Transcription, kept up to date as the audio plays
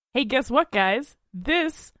Hey, guess what, guys?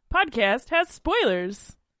 This podcast has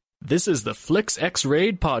spoilers. This is the Flix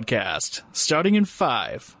X-Raid podcast, starting in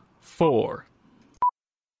 5, 4.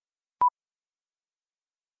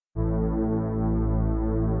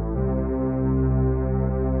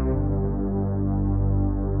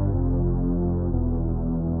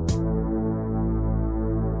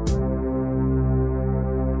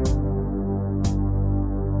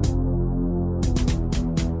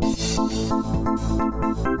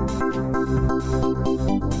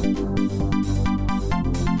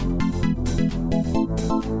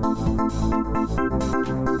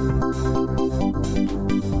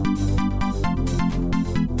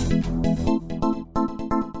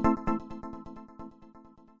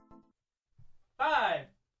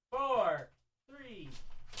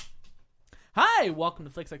 Hi, welcome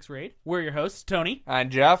to Flix X-Raid. We're your hosts, Tony.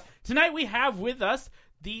 And Jeff. Tonight we have with us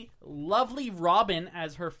the lovely Robin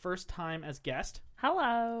as her first time as guest.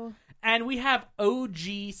 Hello. And we have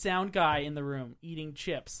OG sound guy in the room eating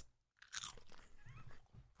chips.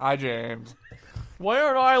 Hi, James. Why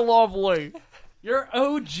aren't I lovely? You're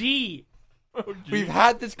OG. We've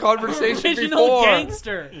had this conversation Original before.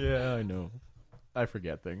 gangster. Yeah, I know. I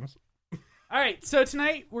forget things. All right, so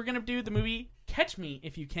tonight we're going to do the movie Catch Me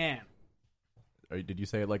If You Can. Did you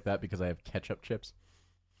say it like that because I have ketchup chips?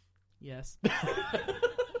 Yes.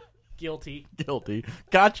 Guilty. Guilty.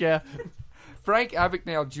 Gotcha. Frank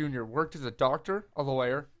Abagnale Jr. worked as a doctor, a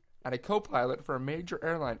lawyer, and a co-pilot for a major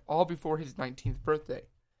airline all before his 19th birthday.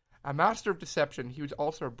 A master of deception, he was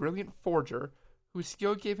also a brilliant forger whose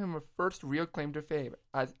skill gave him a first real claim to fame.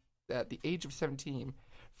 At the age of 17,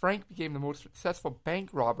 Frank became the most successful bank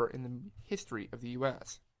robber in the history of the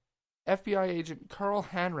U.S. FBI agent Carl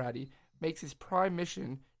Hanratty makes his prime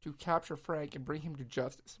mission to capture Frank and bring him to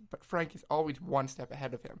justice, but Frank is always one step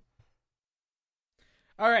ahead of him.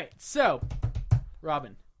 All right, so,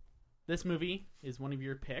 Robin, this movie is one of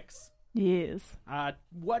your picks. Yes.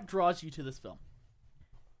 What draws you to this film?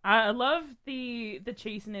 I love the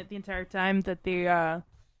chase in it the entire time, that they,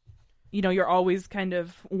 you're always kind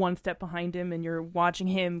of one step behind him and you're watching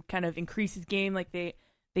him kind of increase his game. Like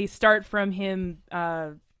they start from him,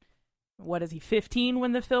 what is he, 15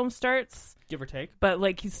 when the film starts? Give or take. But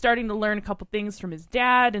like he's starting to learn a couple things from his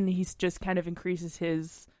dad, and he's just kind of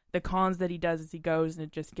increases the cons that he does as he goes, and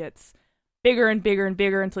it just gets bigger and bigger and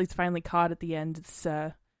bigger until he's finally caught at the end.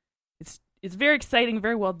 It's very exciting,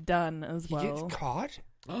 very well done as well. He gets caught?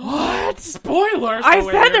 What? Spoilers! I Oh,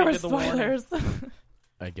 wait, said there already were did the warning. spoilers.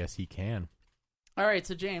 I guess he can. All right,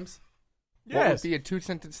 so James, What would be a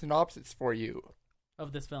two-sentence synopsis for you?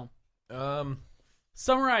 of this film.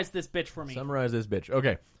 Summarize this bitch for me. Summarize this bitch.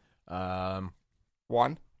 Okay.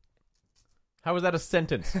 One. How was that a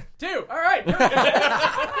sentence? 2. All right.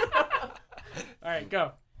 All right,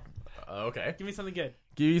 go. Okay. Give me something good.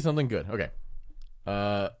 Give you something good. Okay.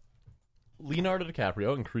 Leonardo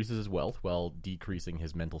DiCaprio increases his wealth while decreasing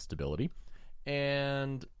his mental stability.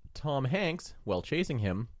 And Tom Hanks, while chasing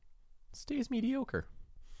him, stays mediocre.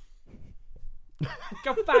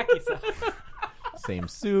 Go fuck yourself. Same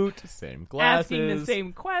suit, same glasses. Asking the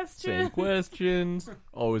same question. Same questions.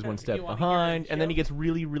 Always one step You wanna behind. hear a And then he joke? gets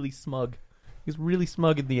really, really smug. He's really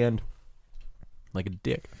smug at the end. Like a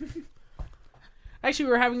dick. Actually,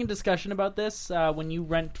 we were having a discussion about this when you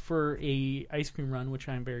went for a ice cream run, which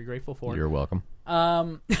I'm very grateful for. You're welcome.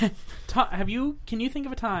 Can you think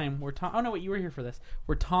of a time where Tom? Oh no, wait, you were here for this.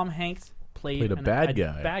 Where Tom Hanks played a bad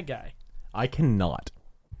guy. Bad guy. I cannot.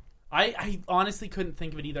 I honestly couldn't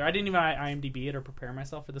think of it either. I didn't even IMDb it or prepare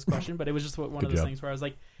myself for this question, but it was just one of those job. things where I was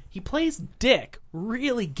like, he plays Dick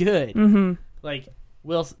really good. Mm-hmm. Like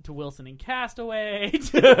Wilson in Castaway.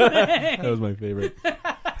 That was my favorite.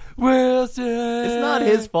 Wilson! It's not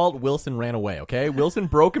his fault Wilson ran away, okay? Wilson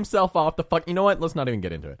broke himself off the fuck... You know what? Let's not even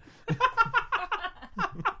get into it.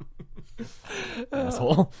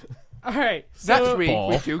 Asshole. All right. Next So, week, we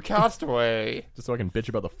Ball. do Castaway. Just so I can bitch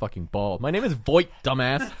about the fucking ball. My name is Voight,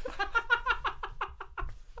 dumbass.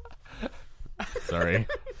 Sorry.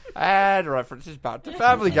 And references back to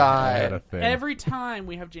Family I had a Guy. thing. every time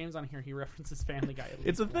we have James on here, he references Family Guy. at least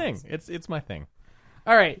It's a thing. once. It's my thing.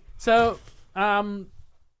 All right. So,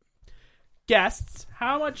 guests,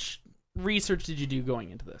 how much research did you do going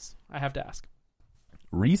into this? I have to ask.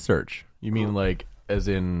 Research? You mean like, as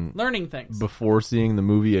in, Learning things. before seeing the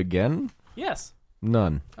movie again? Yes.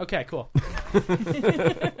 None. Okay, cool.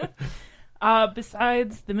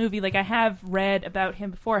 Besides the movie, like I have read about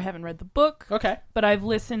him before. I haven't read the book, Okay. but I've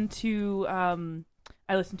listened to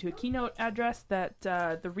I listened to a keynote address that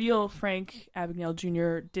the real Frank Abagnale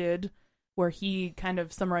Jr. did, where he kind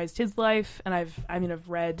of summarized his life, and I've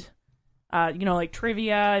read like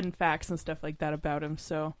trivia and facts and stuff like that about him.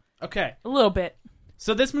 So Okay. a little bit.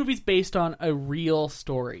 So this movie's based on a real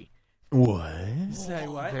story. What? Say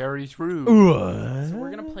what? Very true. What? So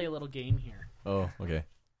we're going to play a little game here. Oh, okay.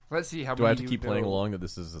 Let's see how Do many I have to you keep playing know. along that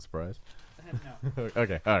this is a surprise? No.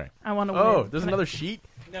 Okay, all right. I want to Oh, win. there's Can I- another sheet?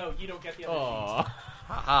 No, you don't get the other Aw. sheets.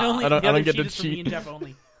 Only I don't- the I other don't get sheet to is for me cheat. and Jeff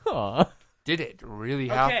only. Aw. Did it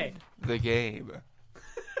really Okay. happen? The game.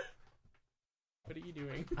 What are you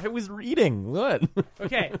doing? I was reading. What?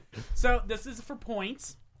 Okay, so this is for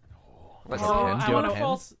points. Let's Oh, see. I Do you have wanna- a pen?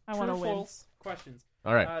 False. I wanna true or win. false questions.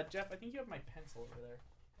 All right. Jeff, I think you have my pencil over there.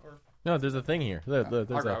 Or No, there's a thing here. There's I'll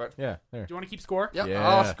grab a, it. Yeah, there. do you want to keep score? Yep, Yeah.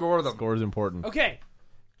 I'll score them. Score is important. Okay,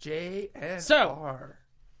 J and So- R.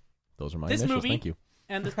 Those are my This initials. movie- Thank you.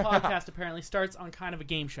 and this podcast apparently starts on kind of a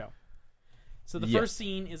game show. So the Yes. first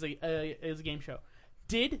scene is a game show.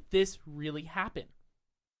 Did this really happen?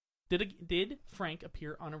 Did Frank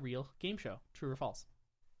appear on a real game show? True or false?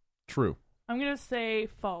 True. I'm gonna say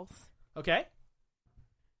false. Okay.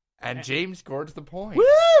 And James scored the point.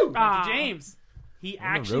 Woo! Ah. James. He On the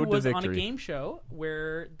actually road to was on a victory. game show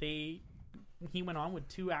where he went on with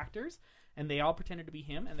two actors and they all pretended to be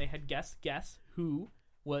him and they had guess who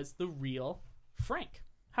was the real Frank.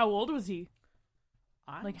 How old was he?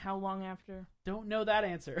 I Like how long after? don't know that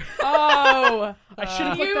answer. Oh, I should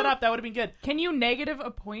have looked that up. That would have been good. Can you negative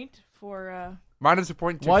a point for? Minus a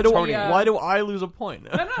point to Why do Tony. Yeah. Why do I lose a point?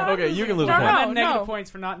 I'm okay, you can lose No, a And point. then negative no.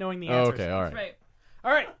 points for not knowing the Oh, answers. okay, all right. Right.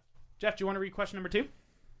 All right. Jeff, do you want to read question number 2?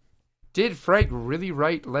 Did Frank really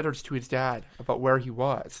write letters to his dad about where he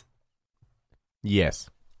was? Yes.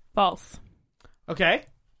 False. Okay.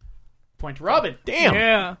 Point to Robin. Damn.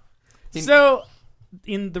 Yeah. So,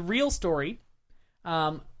 in the real story,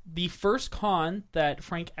 the first con that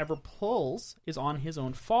Frank ever pulls is on his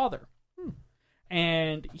own father.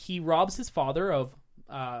 And he robs his father of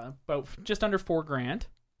about just under $4,000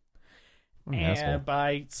 What an asshole.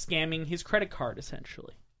 by scamming his credit card,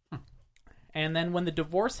 essentially. And then when the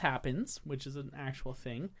divorce happens, which is an actual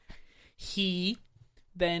thing, he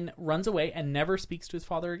then runs away and never speaks to his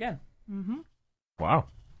father again. Wow.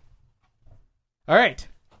 All right.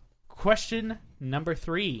 Question number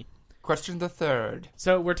 3. Question the third.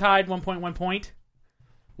 So we're tied 1 point.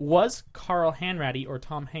 Was Carl Hanratty or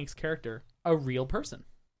Tom Hanks' character a real person?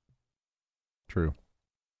 True.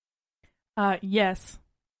 Yes,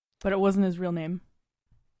 but it wasn't his real name.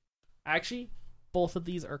 Actually, both of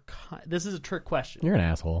these are. This is a trick question. You're an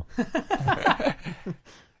asshole. Do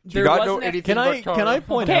There you not was know an anything Can about I Carl?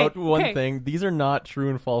 point Okay, out one okay. thing? These are not true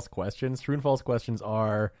and false questions. True and false questions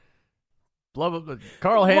are blah blah blah.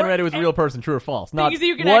 Carl Hanratty was a real person. True or false? Not Things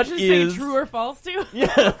you can what actually is- say true or false to.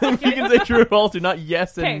 Yeah, you can say true or false. Do not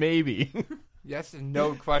yes Okay. and maybe. Yes and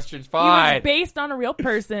no questions. He was Fine. based on a real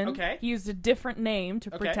person. Okay. He used a different name to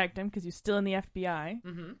Okay. protect him because he was still in the FBI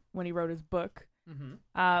Mm-hmm. when he wrote his book.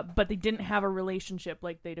 Mm-hmm. But they didn't have a relationship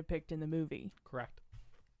like they depict in the movie. Correct.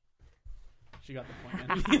 She got the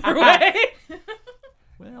point. Then. Either way.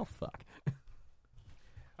 Well, fuck.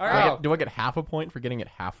 All Do I right. Wow. do I get half a point for getting it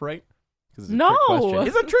half right? 'Cause it's a No. trick question.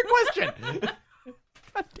 It's a trick question.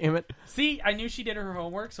 God damn it. See, I knew she did her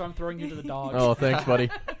homework, so I'm throwing you to the dogs. Oh, thanks,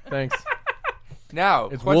 buddy. Thanks. Now,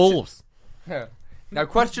 It's question, wolves. Now,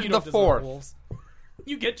 question You the don't deserve fourth. wolves.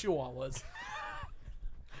 You get chihuahuas.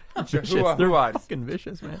 Vicious. Who They're was? fucking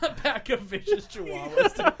vicious, man. A pack of vicious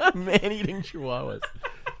chihuahuas. Man-eating chihuahuas.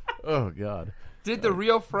 Oh, God. Did the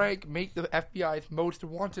real Frank make the FBI's most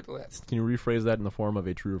wanted list? Can you rephrase that in the form of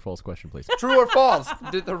a true or false question, please? True or false?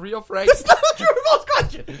 Did the real Frank? True or false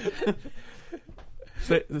question.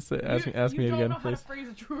 Ask me you don't again, know how to please. phrase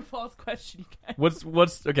a true or false question. You guys.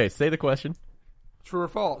 What's okay? Say the question. True or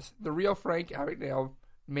false? The real Frank Abagnale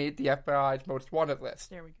made the FBI's most wanted list.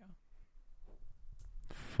 There we go.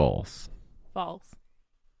 False. False.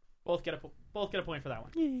 Both get a point for that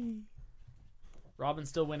one. Robin's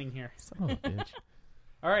still winning here. Son of a bitch.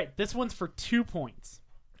 All right, this one's for 2 points.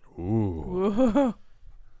 Ooh. Whoa.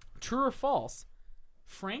 True or false?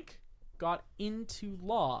 Frank got into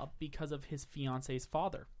law because of his fiance's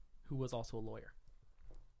father, who was also a lawyer.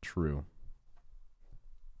 True.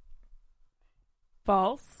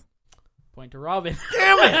 False. Point to Robin.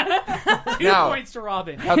 Damn it! 2 Now- points to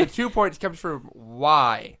Robin. Now the 2 points comes from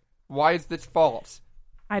why. Why is this false?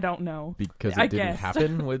 I don't know. Because I it didn't guessed.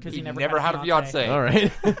 happen with. Because He he never had a fiance. All right.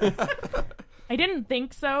 I didn't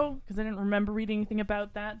think so because I didn't remember reading anything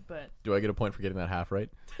about that. But Do I get a point for getting that half right?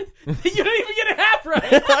 You didn't even get a half right.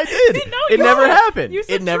 I did. No, It you never said- happened. you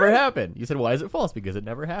said It never true. happened. You said, "Why is it false?" Because it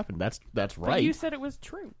never happened. That's but right. you said it was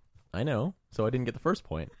true. I know. So I didn't get the first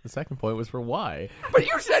point. The second point was for why. But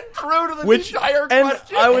you said true to the Which, entire and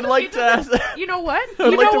question. I would like to ask... You know what? I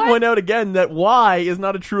would You like know to what? point out again that why is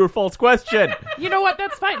not a true or false question. You know what?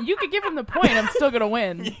 That's fine. You could give him the point. I'm still gonna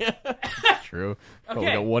win. True. Oh, we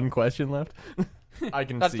Okay. got one question left. I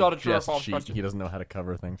can That's see not a true or Jeff's false sheet. question. He doesn't know how to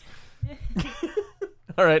cover things.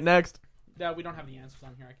 All right, next. No, we don't have the answers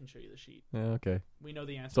on here. I can show you the sheet. Yeah, okay. We know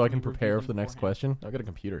the answers. So I We can reviewed prepare them for the next beforehand. question. I've got a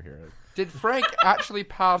computer here. Did Frank actually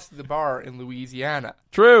pass the bar in Louisiana?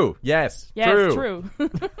 True. Yes. Yes, true. true.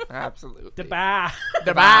 Absolutely. The bar.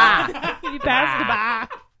 The bar. You passed the bar.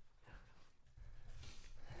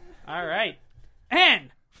 All right. And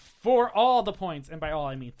for all the points, and by all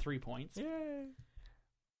I mean 3 points,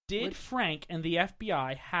 did Frank and the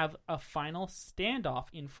FBI have a final standoff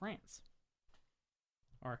in France?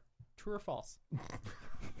 Or true or false?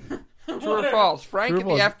 True or false? Frank True or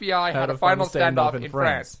and the false? FBI had a final standoff in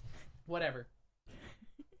France. Whatever.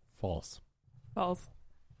 False. False.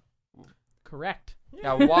 Correct.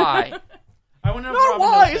 Now, why? I want to know Not if Robin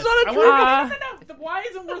why, knows it's this. not a I true- wanna- No. The why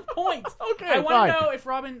isn't worth points. Okay, I want fine. to know if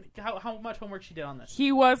Robin, how much homework she did on this.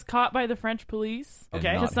 He was caught by the French police And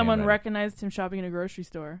Okay. not because someone handwriting. recognized him shopping in a grocery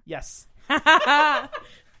store. Yes. Yeah.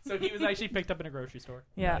 So he was actually picked up in a grocery store.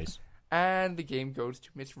 Nice. And the game goes to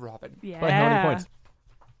Miss Robin. Yeah. By how many points?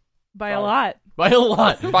 By a lot. By a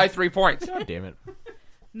lot. By 3 points. God damn it.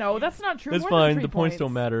 No, that's not true. That's More than fine. 3 The points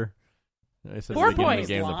don't matter. I said 4 at the beginning points. of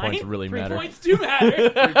the game, the Line. points really 3 matter. Points do matter.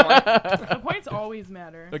 3 points. The points always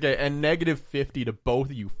matter. Okay, and negative 50 to both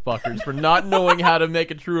of you fuckers for not knowing how to make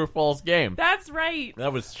a true or false game. That's right.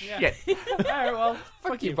 That was Yeah. shit. All right, well,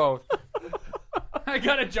 Fuck you both. I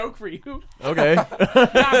got a joke for you. Okay. Knock,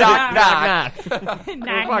 knock. Knock. Knock, Fuck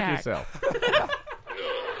knock. yourself.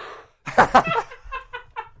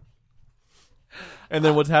 And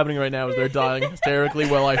then what's happening right now is they're dying hysterically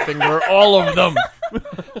while I finger all of them.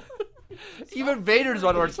 Even Vader's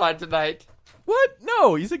on our side tonight. What?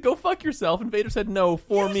 No, you said go fuck yourself, and Vader said no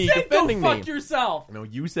for me, Said defending go me. fuck yourself. No,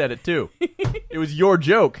 you said it too. It was your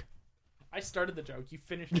joke, I started the joke. You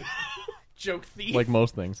finished it. Joke thief. like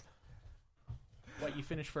most things. What, you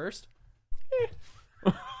finished first?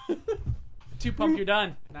 2 pump, you're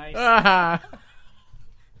done. Nice. Ah.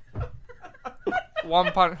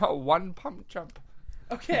 One pump jump.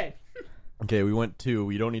 Okay. Okay, we went 2.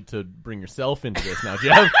 You don't need to bring yourself into this now,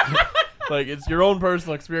 Jeff. Like, it's your own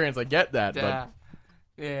personal experience. I get that, Yeah.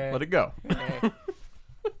 but Yeah. let it go. Yeah.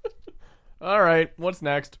 All right, what's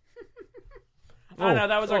next? Oh, no,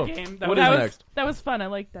 that was our game. What was is was, next? That was fun. I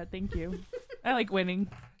like that. Thank you. I like winning.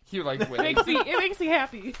 You like It winning. makes me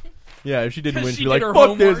happy. Yeah, if she didn't 'Cause win, she she'd be like, did her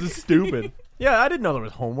fuck this, homework." this is stupid. Yeah, I didn't know there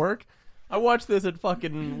was homework. I watched this at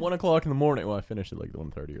fucking 1 o'clock in the morning. Well, I finished at like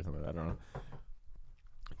 1:30 or something. I don't know.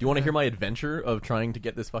 Do you want to hear my adventure of trying to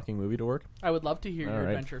get this fucking movie to work? I would love to hear All your right.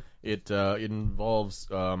 adventure. It involves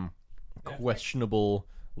questionable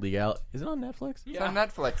legal. Is it on Netflix? It's on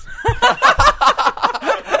Netflix.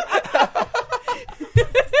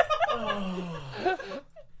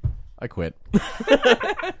 I quit.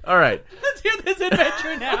 All right. Let's hear this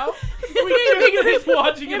adventure now. We can finish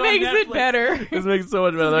watching it, It on makes Netflix. it better. This makes it so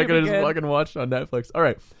much better. This I is could gonna have be just good. fucking watched on Netflix. All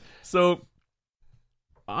right. So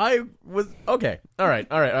I was okay. All right.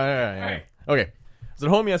 Okay. I was at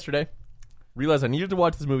home yesterday. Realized I needed to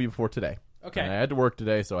watch this movie before today. Okay. And I had to work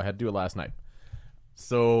today, so I had to do it last night.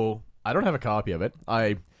 So I don't have a copy of it.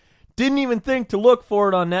 I didn't even think to look for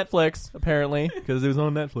it on Netflix, apparently, because it was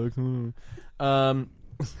on Netflix.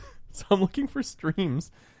 So I'm looking for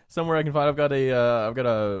streams somewhere I can find. I've got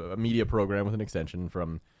a media program with an extension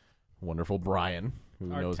from wonderful Brian,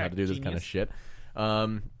 who Our knows how to tech do this kind of genius. shit.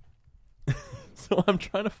 So I'm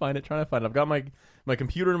trying to find it. I've got my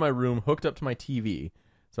computer in my room hooked up to my TV,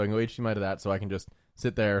 so I can go HDMI to that, so I can just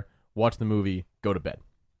sit there, watch the movie, go to bed.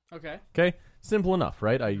 Okay. Okay, simple enough,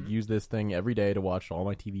 right? I use this thing every day to watch all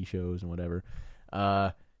my TV shows and whatever.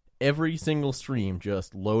 Every single stream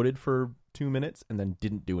just loaded for 2 minutes and then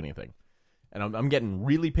didn't do anything. And I'm getting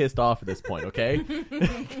really pissed off at this point, okay?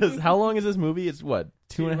 Because how long is this movie? It's what,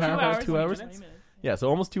 2.5 hours? 2 hours? 20 minutes. Yeah, so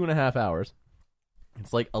almost 2.5 hours.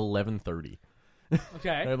 It's like 11:30. Okay.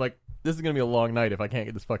 And I'm like, this is gonna be a long night if I can't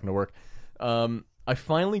get this fucking to work. I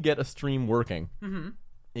finally get a stream working. Mm-hmm.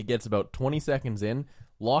 It gets about 20 seconds in,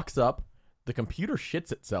 locks up, the computer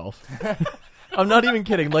shits itself. I'm not even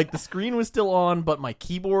kidding. Like, the screen was still on, but my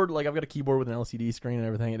keyboard, like, I've got a keyboard with an LCD screen and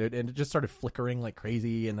everything, and it just started flickering like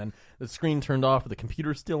crazy, and then the screen turned off, but the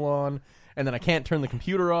computer's still on, and then I can't turn the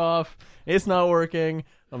computer off. It's not working.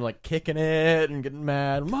 I'm, like, kicking it and getting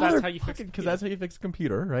mad. That's how you fix Because that's how you fix a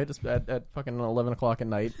computer, right? Just at fucking 11 o'clock at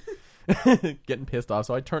night. getting pissed off.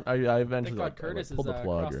 So I Thank eventually God Curtis is pulled the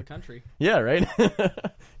plug. across the country. Yeah, right.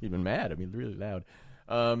 You've been mad. I mean, really loud.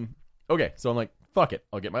 Okay, so I'm like, fuck it.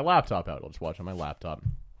 I'll get my laptop out. I'll just watch on my laptop.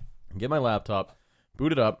 Get my laptop,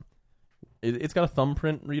 boot it up. It's got a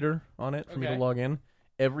thumbprint reader on it for me to Okay. log in.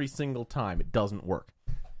 Every single time, it doesn't work.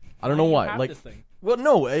 I don't know why. Have Like, this thing? well,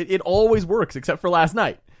 no, it always works except for last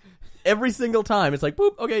night. Every single time, it's like,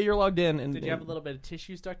 boop. Okay, you're logged in. And Did you have a little bit of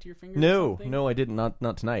tissue stuck to your finger? or No, something? no, I didn't.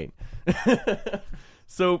 Not tonight.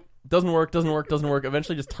 So doesn't work.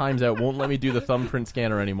 Eventually, just times out. Won't let me do the thumbprint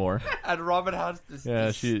scanner anymore. And Robin has this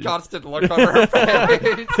Yeah, she- disgusted look on her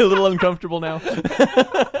face. A little uncomfortable now.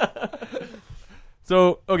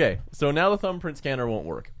 So now the thumbprint scanner won't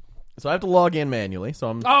work. So I have to log in manually. So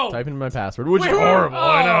I'm typing in my password, which is horrible.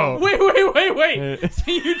 I know. Wait.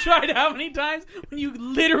 So you tried how many times when you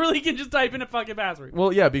literally can just type in a fucking password?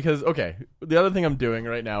 Well, yeah, because the other thing I'm doing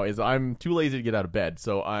right now is I'm too lazy to get out of bed,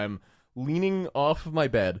 so I'm leaning off of my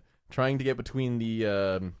bed, trying to get between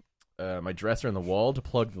the my dresser and the wall to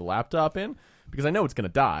plug the laptop in, because I know it's gonna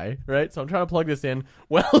die, right? So I'm trying to plug this in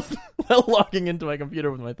while logging into my computer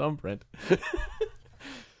with my thumbprint.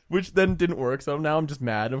 Which then didn't work, so now I'm just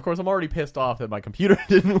mad. And of course, I'm already pissed off that my computer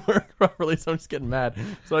didn't work properly, so I'm just getting mad.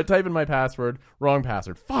 So I type in my password, wrong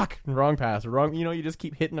password. Fuck! Wrong password. Wrong. You know, you just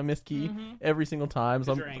keep hitting a missed key every single time.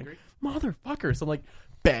 So I'm You're like, angry. motherfucker. So I'm like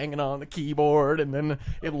banging on the keyboard, and then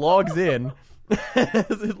it logs in.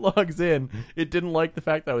 As it logs in, it didn't like the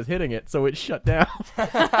fact that I was hitting it, so it shut down.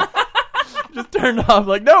 Just turned off,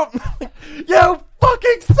 like, nope! You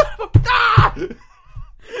fucking son of a... Ah!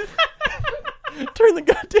 Turn the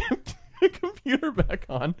goddamn computer back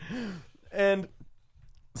on. And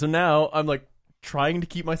so now I'm like trying to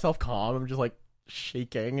keep myself calm. I'm just like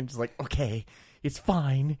shaking and just like, okay, it's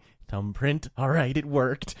fine. Thumbprint, all right, it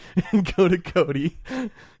worked. And go to Cody,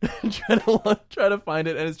 try to find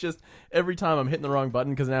it, and it's just every time I'm hitting the wrong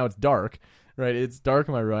button because now it's dark. Right, it's dark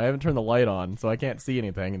in my room. I haven't turned the light on, so I can't see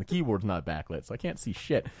anything, and the keyboard's not backlit, so I can't see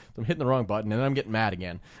shit. So I'm hitting the wrong button, and then I'm getting mad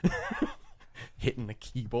again. Hitting the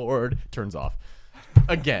keyboard, turns off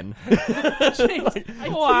again. James, I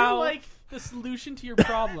feel like the solution to your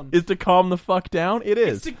problem Is to calm the fuck down. It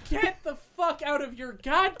is. to get the fuck out of your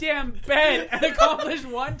goddamn bed and accomplish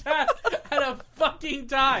one task at a fucking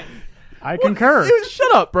time. I concur.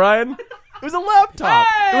 Shut up, Brian. It was a laptop.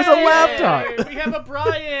 It was a laptop. Hey, we have a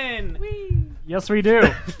Brian. Yes, we do.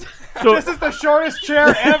 So This is the shortest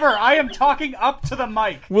chair ever. I am talking up to the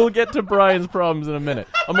mic. we'll get to Brian's problems in a minute.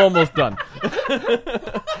 I'm almost done.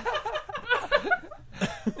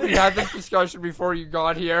 We had this discussion before you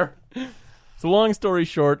got here. So long story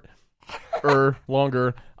short,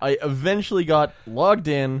 longer, I eventually got logged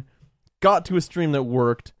in, got to a stream that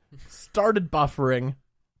worked, started buffering,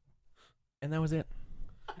 and that was it.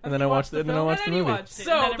 And then I watched it, and then I watched the movie.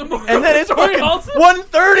 So the moral And then it's fucking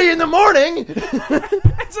 1:30 in the morning.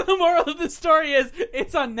 So the moral of the story is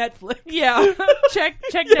it's on Netflix. Yeah. check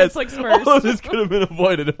Yes, Netflix all of first. this could have been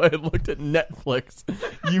avoided if I had looked at Netflix.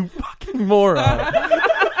 You fucking moron.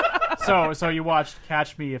 So you watched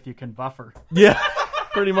Catch Me If You Can Buffer. Yeah,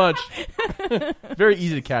 pretty much. Very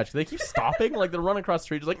easy to catch. They keep stopping, like they're running across the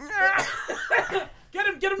street, just like, Get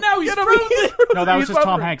him now. He's get him. frozen. No, that was He's just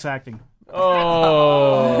Tom buffering. Hanks acting. Oh.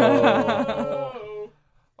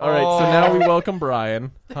 All right, so now we welcome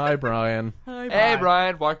Brian. Hi, Brian. Hey,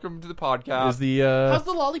 Brian. Welcome to the podcast. Is the How's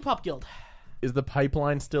the Lollipop Guild? is the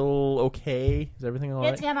pipeline still okay? Is everything all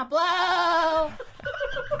right? It's gonna blow.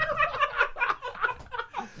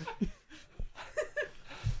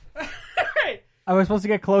 Hey, I was supposed to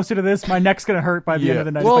get closer to this. My neck's gonna hurt by the end of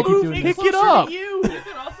the night Well, if I keep doing pick this. it up. You. You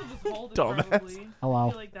could also just hold it, Dumbass. probably. I Hello.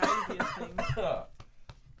 feel like that would be a thing.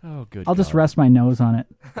 Oh, good. I'll just God. rest my nose on it.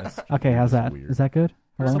 That's- Okay, how's that? weird. Is that good?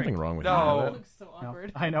 There's Hello? something wrong with No. It looks so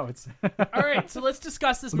awkward. I know it's. All right, so let's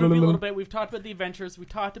discuss this movie a little bit. We've talked about the adventures. We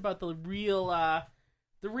talked about the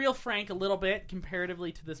real Frank a little bit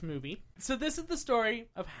comparatively to this movie. So this is the story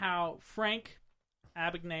of how Frank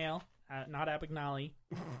Abagnale, not Abagnale,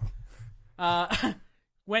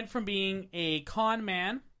 went from being a con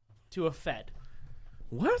man to a Fed.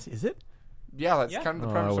 What is it? Yeah, that's Yeah. kind of the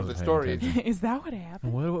Oh, premise I of the wasn't story. paying Is that what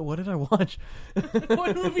happened? What did I watch?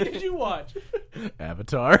 What movie did you watch?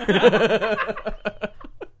 Avatar.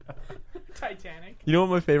 Titanic. You know what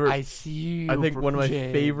my favorite? I see you. I think one of my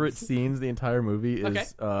James. favorite scenes in the entire movie is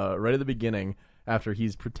Okay. right at the beginning after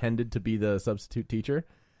he's pretended to be the substitute teacher.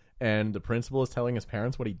 And the principal is telling his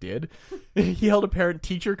parents what he did. He held a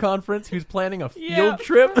parent-teacher conference. He was planning a field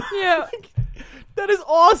trip. Yeah. That is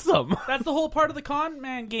awesome. That's the whole part of the con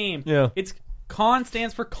man game. Yeah. It's con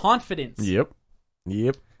stands for confidence. Yep.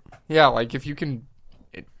 Yeah, like if you can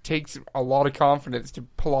it takes a lot of confidence to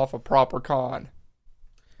pull off a proper con.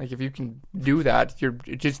 Like, if you can do that,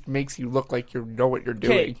 it just makes you look like you know what you're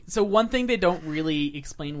doing. So one thing they don't really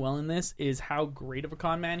explain well in this is how great of a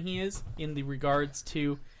con man he is in the regards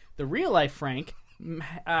to the real life Frank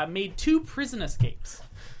made 2 prison escapes.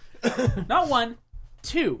 Not 1,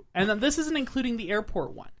 2. And then this isn't including the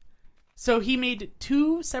airport one. So he made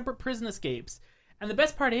 2 separate prison escapes. And the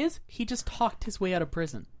best part is, he just talked his way out of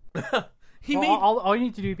prison. All you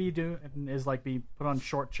need to do is like be put on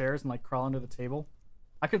short chairs and like crawl under the table.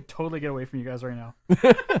 I could totally get away from you guys right now.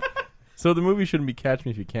 So the movie shouldn't be Catch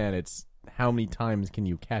Me If You Can. It's how many times can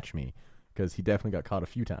you catch me? Because he definitely got caught a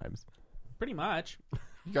few times. Pretty much.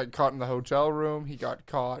 He got caught in the hotel room. He got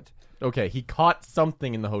caught. Okay, he caught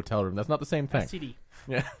something in the hotel room. That's not the same thing. STD.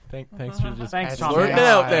 Yeah, thanks for just Thanks, Tom. blurting it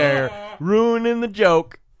out there, ruining the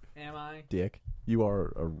joke. Am I? Dick, you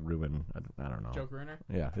are a ruin. I don't know. Joke ruiner?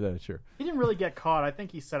 Yeah, sure. He didn't really get caught. I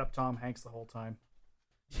think he set up Tom Hanks the whole time.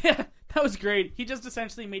 Yeah, that was great. He just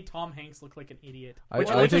essentially made Tom Hanks look like an idiot.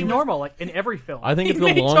 Which is normal, like in every film. I think He it's the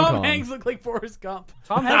made long Tom con. Hanks look like Forrest Gump.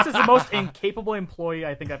 Tom Hanks is the most incapable employee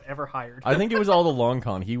I think I've ever hired. I think it was all the long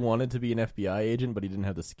con. He wanted to be an FBI agent, but he didn't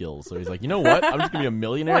have the skills. So he's like, you know what? I'm just gonna be a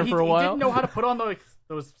millionaire What, for a he while. didn't know how to put on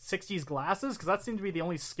those 60s glasses? Because that seemed to be the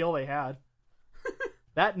only skill they had.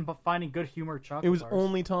 That and finding good humor chocolate It was bars.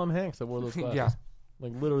 only Tom Hanks that wore those glasses. Yeah.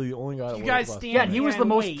 Like literally the only guy that You wore guys those stand glasses. Yeah, he was here the and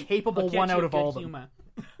most wait. capable I'll get one you out a of good all of them. humor.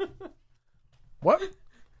 What?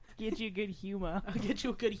 Get you good humor. I'll get you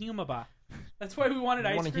a good humor bar. That's why we wanted You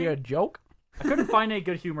ice want to cream. hear a joke? I couldn't find any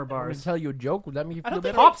good humor I'm going bars. to tell you a joke. Would that make you I feel don't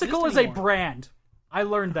think better? exist Popsicle is a anymore. brand. I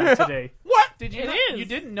learned that today. What? Did you? It not- is. You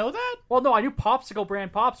didn't know that? Well, no, I knew Popsicle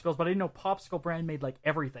brand popsicles, but I didn't know Popsicle brand made like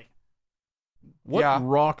everything. What Yeah.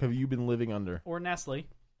 rock have you been living under? Or Nestle?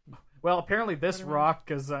 Well, apparently this rock,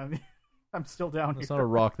 because I'm still down It's here. not a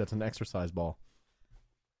rock. That's an exercise ball.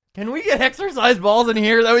 Can we get exercise balls in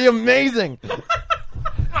here? That would be amazing.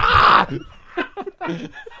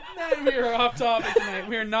 We are off topic tonight.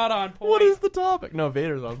 We are not on point. What is the topic? No,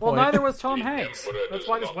 Vader's on Well, point. neither was Tom Hanks. That's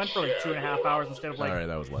why this went for like 2.5 hours instead of like All right,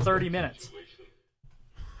 that was less. 30 minutes.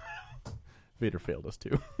 Vader failed us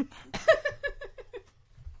too.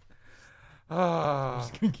 Ah.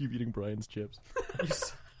 Gonna keep eating Brian's chips.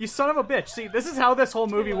 You son of a bitch. See, this is how this whole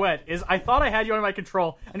movie went. Is I thought I had you under my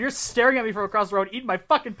control, and you're staring at me from across the road eating my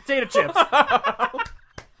fucking potato chips.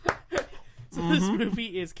 So this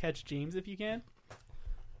movie is Catch James If You Can.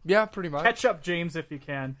 Yeah, pretty much. Catch up, James, if you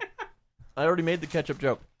can. I already made the ketchup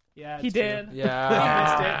joke. Yeah, He it's true. did. Yeah.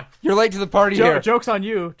 He missed it. You're late to the party here. Joke's on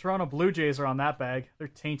you. Toronto Blue Jays are on that bag. They're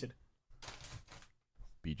tainted.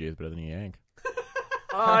 BJ is better than Yank.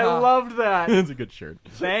 I loved that. It's a good shirt.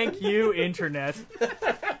 Thank you, Internet.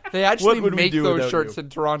 They actually What would we make do those without shirts you? in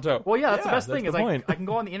Toronto. Well, yeah, that's the Yeah, best that's thing. the Is point. I can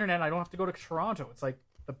go on the internet and I don't have to go to Toronto. It's like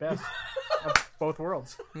the best of both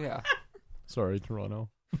worlds. Yeah. Sorry, Toronto.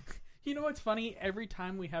 You know what's funny? Every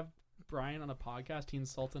time we have Brian on a podcast, he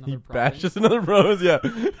insults He another province. bashes another rose, yeah.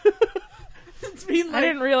 It's been I like,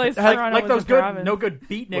 didn't realize Like, Toronto like was those a good, province. no good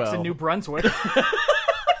beatniks Well. in New Brunswick.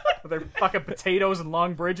 With their fucking potatoes and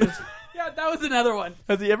long bridges. yeah, that was another one.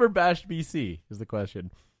 Has he ever bashed BC, is the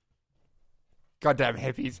question. Goddamn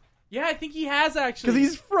hippies. Yeah, I think he has actually. Because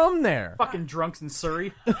he's from there. Fucking drunks in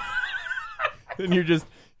Surrey. And you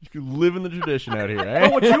live in the tradition out here, eh?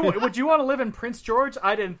 Oh, would you want to live in Prince George?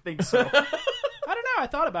 I didn't think so. I don't know. I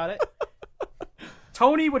thought about it.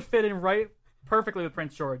 Tony would fit in right perfectly with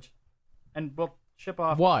Prince George, and we'll ship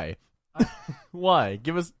off. Why? Why?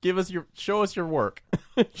 Show us your work.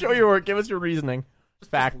 Show your work. Give us your reasoning.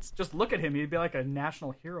 Facts. Just look at him; he'd be like a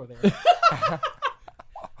national hero there.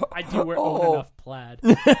 I do own enough plaid.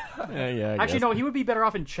 Yeah, I Actually, guess. no, he would be better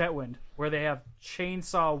off in Chetwynd, where they have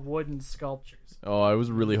chainsaw wooden sculptures. Oh, I was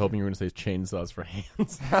really hoping you were going to say chainsaws for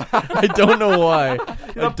hands. I don't know why.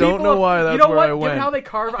 The I don't know people- why that's you know where what? I went. Given how they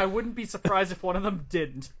carve, I wouldn't be surprised if one of them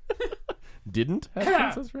didn't. Didn't have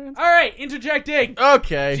chainsaws for hands? All right, interjecting.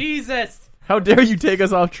 Okay. Jesus. How dare you take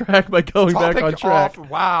us off track by going back Topic on track? off.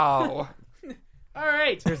 Wow. All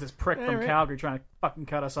right. There's this prick from Calgary trying to fucking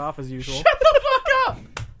cut us off as usual. Shut the fuck up.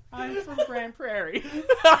 I'm from Grand Prairie.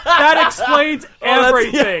 That explains that's-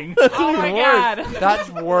 everything. Oh my god. That's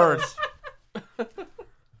worse. All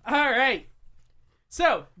right.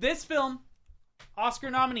 So, this film, Oscar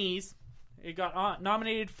nominees, it got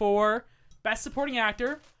nominated for Best Supporting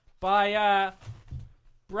Actor by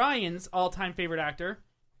Brian's all-time favorite actor,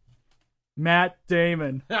 Matt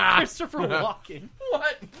Damon. Christopher Walken.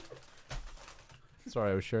 What?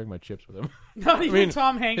 Sorry, I was sharing my chips with him. Not even mean,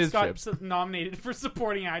 Tom Hanks his got chips. nominated for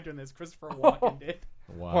supporting actor in this. Christopher Walken did.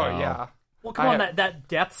 Wow. Well, yeah. Well, come on, that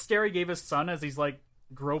death stare he gave his son as he's like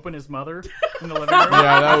groping his mother in the living room.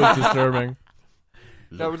 Yeah, that was disturbing.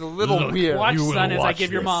 That was a little weird. Watch, You will son, as I watch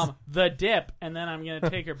give your this. mom the dip, and then I'm gonna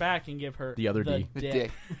take her back and give her The other D. The dip.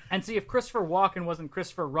 dick. And see, if Christopher Walken wasn't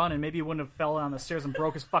Christopher Running, maybe he wouldn't have fell down the stairs and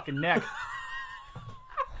broke his fucking neck.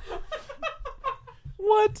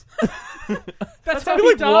 What? That's I how feel he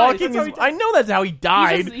like died. walking That's how is. I know that's how he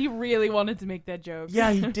died. He really wanted to make that joke.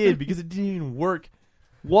 Yeah, he did because it didn't even work.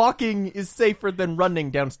 Walking is safer than running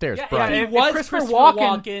downstairs. Yeah, Brian. he if was Christopher Christopher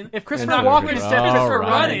Walken, Walken. if Christopher And Walken Christopher- instead of Christopher All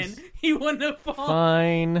right. Running, He wouldn't have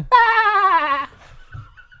fallen. Fine.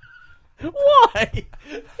 Why?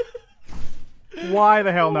 why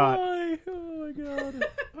the hell not? Why? Oh my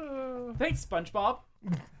god. Thanks, SpongeBob.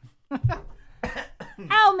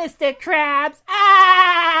 Oh, Mr. Krabs!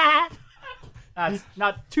 Ah! That's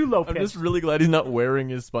not too low I'm pitched. just really glad he's not wearing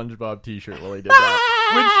his SpongeBob t-shirt while he did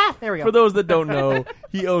that. There we Which, go. for those that don't know,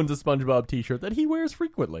 he owns a SpongeBob t-shirt that he wears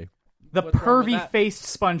frequently. The What's wrong with that? pervy-faced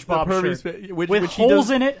SpongeBob pervy shirt spa- which with he holes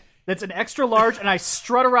does- in it. That's an extra large, and I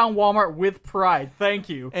strut around Walmart with pride. Thank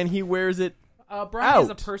you. And he wears it, Brian is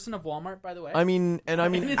a Out. person of Walmart, by the way. I mean in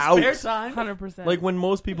his out. spare time. 100%. Like when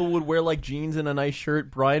most people would wear like jeans and a nice shirt,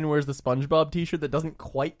 Brian wears the SpongeBob t-shirt that doesn't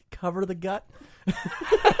quite cover the gut.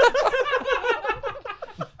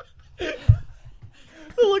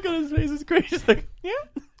 The look on his face is crazy. He's like, yeah,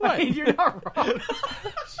 I mean, you're not wrong.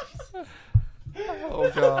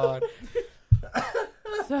 Oh god.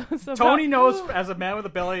 so Tony knows, as a man with a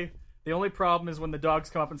belly, the only problem is when the dogs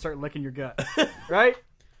come up and start licking your gut. Right?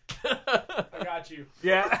 I got you.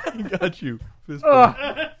 Yeah. got you. Fist Ugh.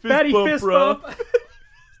 bump. Fatty bump, fist bro. bump.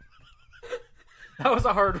 That was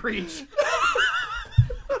a hard reach.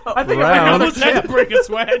 I think Round. I got Almost had to break a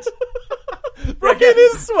sweat. Brian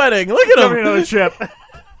is sweating. Look at Give me him. another chip.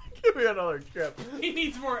 Give me another chip. He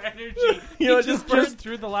needs more energy. You know, he just burned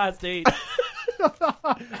through the last 8.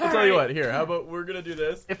 I'll tell you what. Here, how about we're gonna do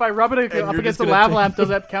this? If I rub it up you're against just the gonna lava take- lamp, does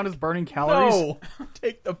that count as burning calories? No,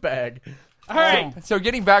 take the bag. All right. So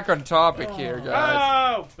getting back on topic here,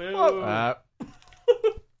 guys. Oh, boo. I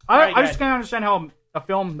Alright, just guys. can't understand how a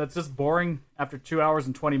film that's just boring after 2 hours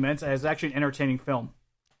and 20 minutes is actually an entertaining film.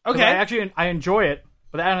 'Cause Okay. I enjoy it,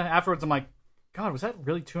 but then afterwards I'm like, God, was that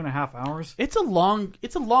really 2.5 hours? It's a long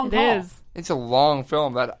It haul. is. It's a long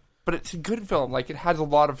film but it's a good film. Like it has a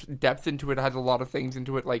lot of depth into it. It has a lot of things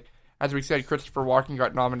into it. Like as we said, Christopher Walken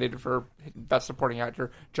got nominated for Best Supporting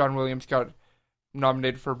Actor. John Williams got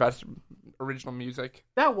nominated for Best Original Music.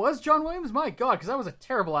 That was John Williams? My God, because that was a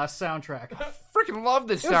terrible ass soundtrack. Freaking love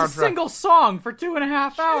this It soundtrack. was a single song for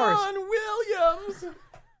 2.5 hours. John Williams.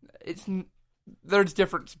 There's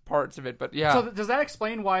different parts of it, but yeah. So does that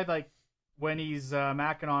explain why, like, when he's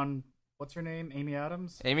macking on, what's her name? Amy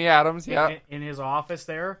Adams? Amy Adams, yeah. In his office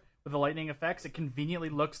there with the lightning effects, it conveniently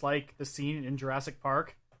looks like the scene in Jurassic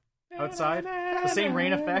Park outside. The same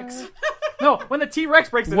rain effects. No, when the T-Rex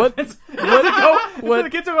breaks the What- fence, what- the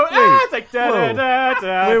kids will go, ah, it's like da da Whoa. da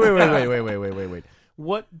da. Wait.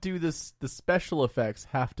 What do the special effects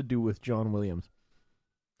have to do with John Williams?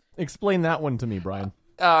 Explain that one to me, Brian.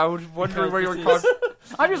 I was wondering where you were Because going.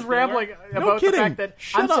 I'm just rambling about the kidding. fact that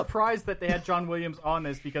Shut I'm up. surprised that they had John Williams on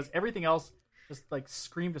this because everything else just like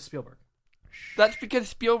screamed to Spielberg. That's because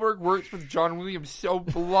Spielberg works with John Williams so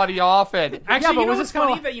bloody often. Actually, Yeah, but you know was what's this kinda-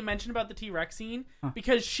 funny that you mentioned about the T-Rex scene?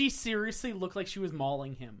 Because she seriously looked like she was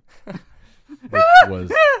mauling him. Which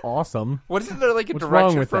was awesome. Wasn't there like a What's wrong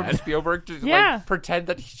direction with from that? Spielberg to Yeah. like pretend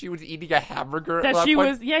that she was eating a hamburger? at That she point?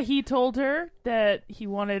 was, yeah, he told her that he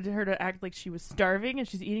wanted her to act like she was starving and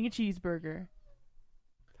she's eating a cheeseburger.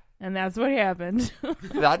 And that's what happened.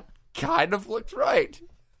 That kind of looked right.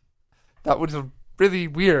 That was really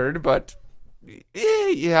weird, but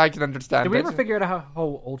yeah, I can understand. Did we it. ever figure out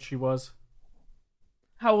how old she was?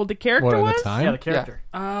 How old the character What, at was? the time? Yeah, the character.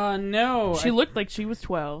 No. She looked like she was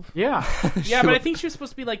 12. Yeah. Yeah, but I think she was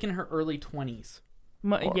supposed to be like in her early 20s.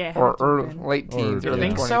 Yeah, or had to have been. late teens, Or- early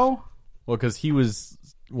Think 20s. so? Well, because he was,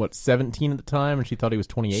 17 at the time, and she thought he was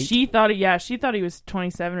 28? She thought he was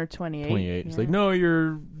 27 or 28. 28. It's Yeah. like, no,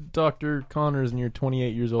 you're Dr. Connors and you're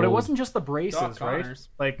 28 years old. But it wasn't just the braces, Doc right? Connors.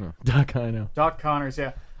 Like No, Doc, I know. Doc Connors,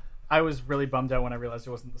 yeah. I was really bummed out when I realized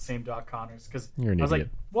it wasn't the same Doc Connors because I You're an was idiot.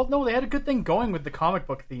 like, well, no, they had a good thing going with the comic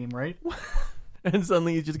book theme, right? And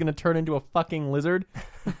suddenly he's just going to turn into a fucking lizard?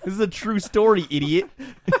 This is a true story, idiot.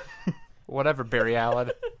 Whatever, Barry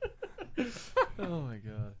Allen. Oh, my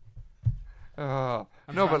God. No,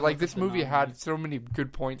 trying but to like look this at the movie had nominees. so many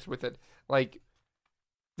good points with it. Like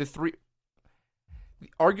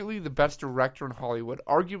arguably the best director in Hollywood,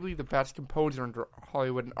 arguably the best composer in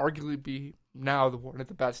Hollywood, and arguably be now one of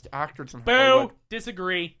the best actors in Hollywood. Boo!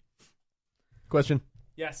 Disagree. Question.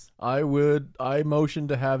 Yes. I motion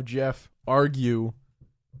to have Jeff argue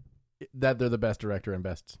that they're the best director and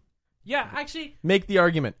best. Yeah, actually, Make the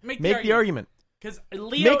argument. Make Make the the argument. because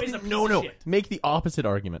Leo Make is the- a piece no, of no. shit. Make the opposite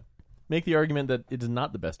argument. Make the argument that it is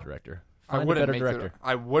not the best director. I Find a wouldn't better make director.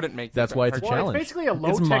 I wouldn't make. That's why it's a Well, challenge. it's basically a low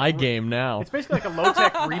It's tech. my game now. It's basically like a low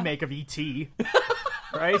tech remake of E.T.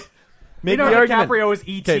 Right? Make Leonardo the argument. DiCaprio is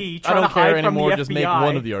E.T. Okay, I trying don't to care hide from anymore. the Just FBI, make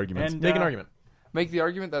one of the arguments. and, Make an argument. Make the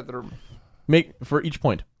argument that they're. Make for each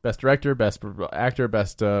point. Best director, best actor,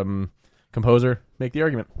 best composer. Make the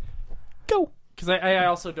argument. Go. Because I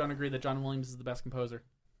also don't agree that John Williams is the best composer.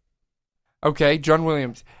 Okay, John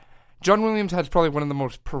Williams. John Williams has probably one of the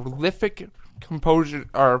most prolific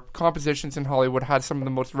compositions in Hollywood. Has some of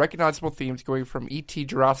the most recognizable themes, going from E.T.,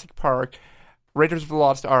 Jurassic Park, Raiders of the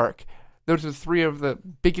Lost Ark. Those are three of the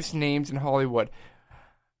biggest names in Hollywood.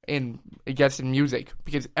 In music,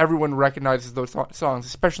 because everyone recognizes those songs,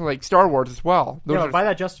 especially like Star Wars as well. Those Yeah, are, but by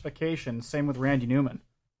that justification, same with Randy Newman.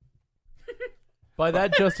 By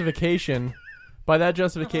that justification,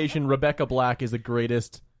 Rebecca Black is the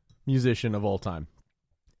greatest musician of all time.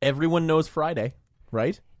 Everyone knows Friday,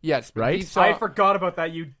 right? yes, but Right? these I songs- forgot about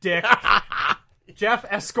that, you dick. Jeff,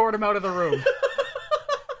 escort him out of the room.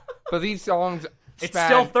 but these songs. It's span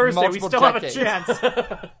still Thursday. We multiple still decades. have a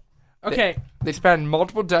chance. Okay, They span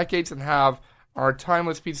multiple decades and are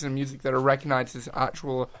timeless pieces of music that are recognized as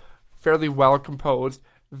actual, fairly well composed,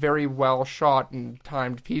 very well shot and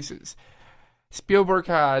timed pieces. Spielberg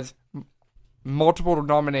has multiple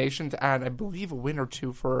nominations and I believe a win or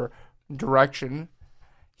two for direction.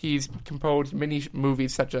 He's composed many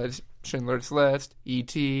movies such as Schindler's List,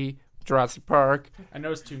 E.T., Jurassic Park. I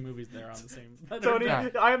noticed 2 movies there on the same. Tony, Yeah.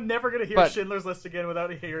 I am never going to hear But- Schindler's List again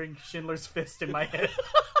without hearing Schindler's Fist in my head.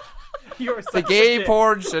 You are The such a gay dick.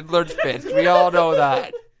 porn Schindler's Fist. We all know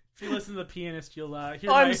that. If you listen to The Pianist, you'll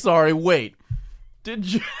hear I'm my... sorry. Wait. Did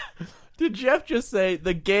Jeff just say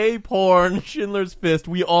the gay porn Schindler's Fist?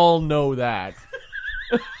 We all know that.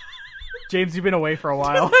 James, you've been away for a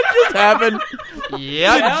while. Just happened.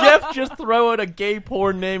 Yep. Did Jeff just throw out a gay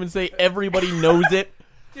porn name and say everybody knows it?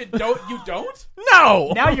 You don't?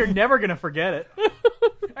 No. Now you're never going to forget it.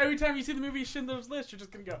 Every time you see the movie Schindler's List, you're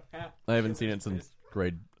just going to go, ah. I haven't seen it since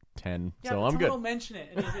grade 10, Yeah, so but I'm someone good. will mention it,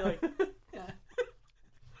 and you'll be like,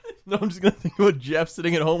 No, I'm just gonna think about Jeff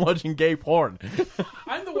sitting at home watching gay porn.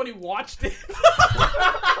 I'm the one who watched it.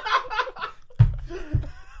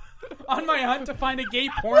 On my hunt to find a gay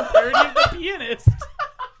porn parody of The Pianist.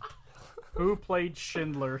 Who played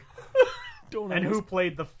Schindler? Don't And who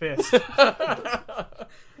played the Fist?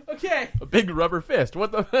 Okay, a big rubber fist?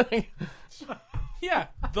 What the heck? yeah,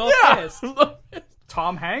 The Fist.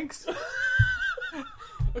 Tom Hanks?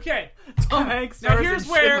 Okay, Tom Hanks. now stars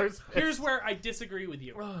in Schindler's Fist. here's where I disagree with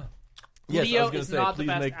you. Yes, Leo I was gonna is say, not the please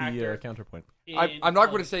best make actor. the counterpoint. I'm not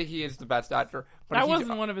going to say he is the best actor, but That he's,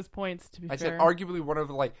 wasn't one of his points, to be I fair. said arguably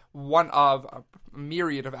one of a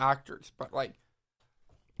myriad of actors, but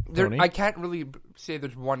Tony? I can't really say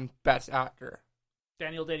there's one best actor.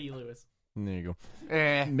 Daniel Day-Lewis. There you go.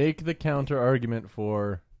 Eh. Make the counter argument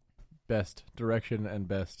for best direction and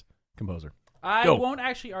best composer. I Go. won't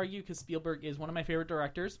actually argue because Spielberg is one of my favorite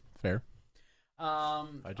directors. Fair. I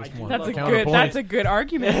just do want That's love a counterpoint. good. That's a good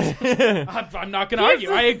argument. I'm not going to argue.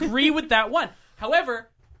 I agree with that one. However,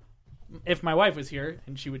 if my wife was here,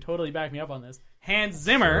 and she would totally back me up on this, Hans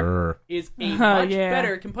Zimmer Sure. is a much Yeah.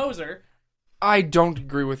 better composer. I don't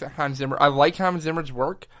agree with Hans Zimmer. I like Hans Zimmer's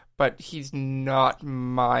work, but he's not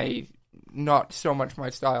so much my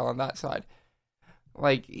style on that side.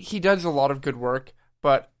 Like, he does a lot of good work,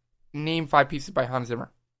 but name 5 pieces by Hans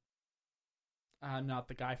Zimmer. Not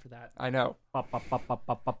the guy for that. I know. Damn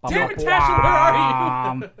it, Tasha, where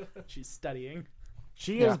are you? She's studying.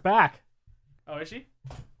 She Yeah. is back. Oh, is she?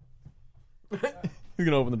 He's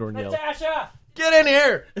gonna open the door and yell. Natasha! Get in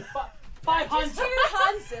here! 500!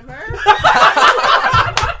 Hans Zimmer.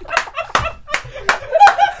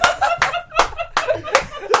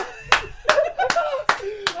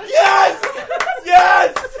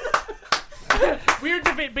 Yes! We're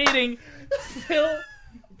debating Phil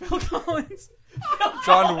Collins.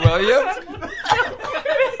 John Williams?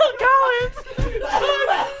 Collins.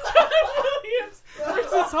 Williams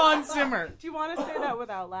versus Hans Zimmer. Do you want to say that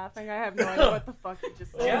without laughing? I have no idea what the fuck you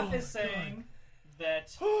just said. Jeff is saying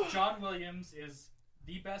that John Williams is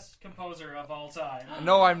the best composer of all time.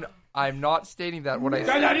 No, I'm not stating that. What I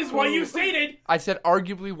said, That is what you stated. I said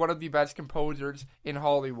arguably one of the best composers in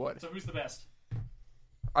Hollywood. So who's the best?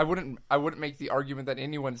 I wouldn't make the argument that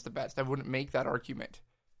anyone's the best. I wouldn't make that argument.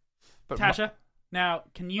 But Tasha, now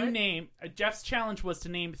can you name? Jeff's challenge was to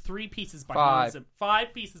name 3 pieces by 5. Hans Zimmer.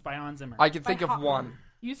 5 pieces by Hans Zimmer. I can think of one.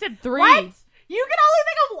 You said 3. What? You can only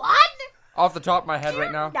think of one? off the top of my head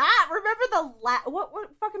right now. Not remember the what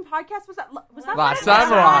fucking podcast was that? Was that Last Last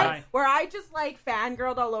Samurai. Where I just like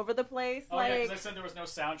fangirled all over the place. Oh, yeah, Like, because I said there was no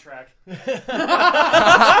soundtrack.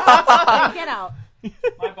 get out.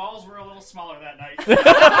 My balls were a little smaller that night. I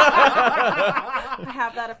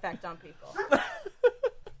have that effect on people.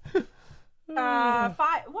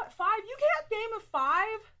 5. What 5? You can't game of 5.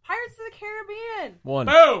 Pirates of the Caribbean. 1.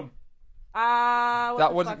 Boom. What That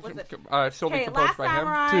the wasn't fuck was it? solely Okay, composed Last by him.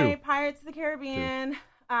 Samurai, 2. Pirates of the Caribbean.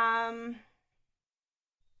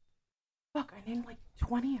 Fuck, I named like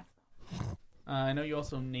 20 of them. I know you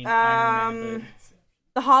also named Iron Man.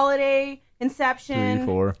 The Holiday, Inception. 3,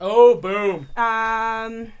 4. Oh, boom.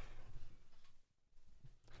 I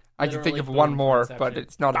can think Literally of one boom, more, Inception. but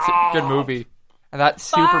it's not a good movie. And that's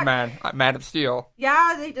Fuck. Superman, Man of Steel.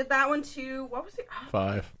 Yeah, they did that one too. What was it? Oh,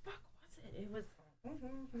 5. fuck was it? It was. I'm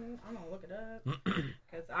gonna look it up.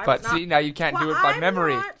 'Cause I But was not- see, now you can't do it by I'm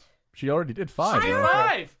memory. not- She already did 5. I though. know.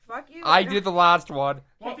 5. Fuck you. I did the last one.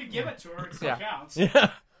 Well, if you give it to her, it still Yeah. counts.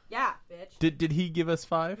 Yeah. Yeah, bitch. Did he give us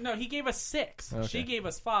 5? No, he gave us 6. Okay. She gave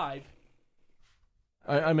us 5.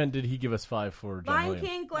 I meant, did he give us 5 for John Lion Williams?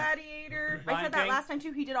 King, Gladiator. I Lion said that King. last time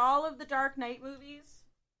too. He did all of the Dark Knight movies.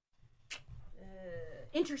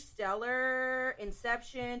 Interstellar,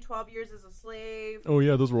 Inception, 12 Years as a Slave. Oh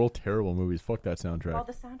yeah, those were all terrible movies. Fuck that soundtrack. All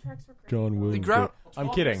the soundtracks were great. John Williams. ground- I'm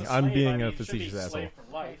 12 kidding. years a I'm slave, being I mean, a should be facetious asshole. slave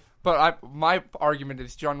for life. But my argument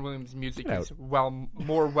is John Williams' music Get is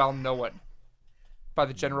more well known by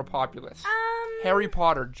the general populace. Harry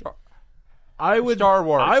Potter, Star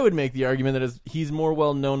Wars. I would make the argument that he's more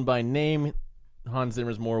well known by name. Hans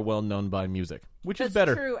Zimmer's more well known by music, which is That's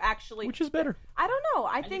better. true, actually. Which is better. I don't know.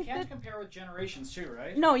 I And think you can't that compare with generations, too,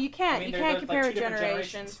 right? no, you can't. I mean, You they're can't like compare two different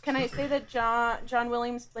generations. generations. Can I say that John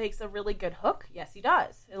Williams makes a really good hook? Yes, he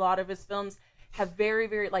does. A lot of his films have very,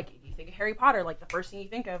 very like. You think of Harry Potter, like the first thing you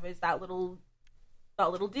think of is that little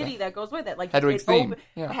ditty that goes with it, like Hedwig's it theme.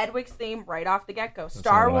 Yeah. Hedwig's theme right off the get go. That's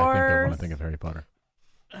Star not what I think of Wars. when I think of Harry Potter.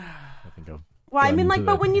 I think of Well, I gun mean, to like, the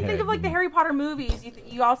but when you think head of like the and- Harry Potter movies,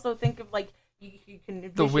 you also think of like you can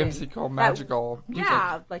envision the whimsical, magical music.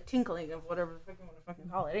 yeah, like tinkling of whatever the fuck you want to fucking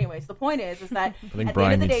call it. Anyways, the point is that think at the end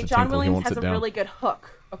Brian of the needs day, to John tinkle. He Williams won't has sit a down. really good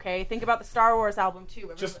hook. Okay, think about the Star Wars album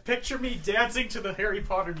too. Just picture me dancing to the Harry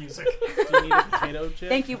Potter music. Do you need a potato chip?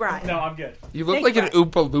 Thank you, Brian. No, I'm good. You look Thank like you, an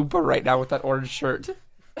Oompa Loompa right now with that orange shirt.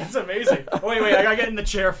 That's amazing. Oh, wait, I gotta get in the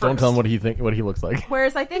chair first. Don't tell him what he looks like.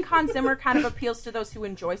 Whereas I think Hans Zimmer kind of appeals to those who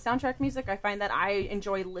enjoy soundtrack music. I find that I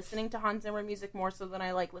enjoy listening to Hans Zimmer music more so than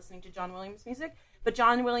I like listening to John Williams music. But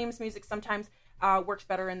John Williams music sometimes works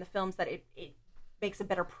better in the films that it makes a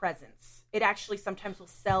better presence. It actually sometimes will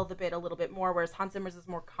sell the bit a little bit more, whereas Hans Zimmer's is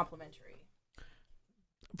more complimentary.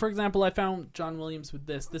 For example, I found John Williams with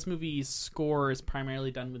this. This movie's score is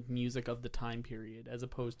primarily done with music of the time period, as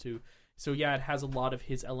opposed to... So yeah, it has a lot of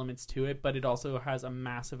his elements to it, but it also has a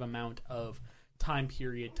massive amount of time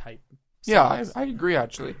period type Yeah, songs. I agree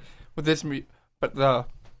actually with this. But the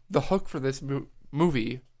hook for this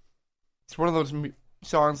movie, it's one of those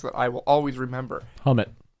songs that I will always remember. Hum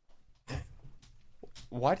it.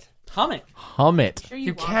 What? Hum it. Hum it. Sure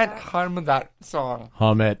You want can't that? hum that song.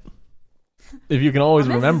 Hum it. If you can always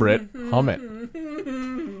Hum it? remember it, hum it.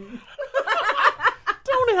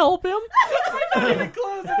 Don't help him. I'm not even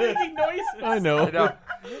close. I'm making noises. I know. I know.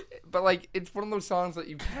 But like, it's one of those songs that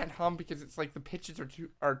you can't hum because it's like the pitches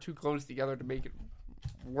are too close together to make it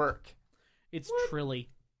work. It's trilly.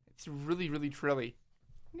 It's really, really trilly.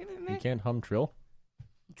 You can't hum trill?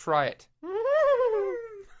 Try it.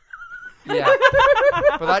 Yeah.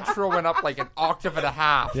 But that trill went up like an octave and a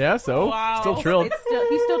half. Yeah, so? Wow. Still trilled.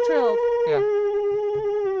 He's still trilled. Yeah.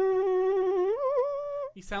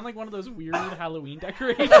 You sound like one of those weird Halloween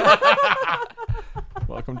decorations.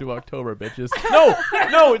 Welcome to October, bitches. No!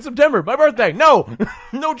 No, it's September. My birthday. No!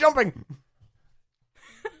 No jumping.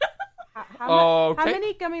 How Okay.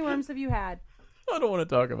 many gummy worms have you had? I don't want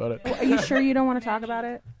to talk about it. Are you sure you don't want to talk about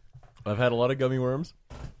it? I've had a lot of gummy worms.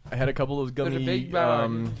 I had a couple of those There's a gummy big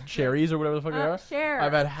bag. cherries or whatever the fuck they are. Share.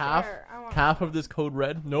 I've had half Share. I want- half of this Code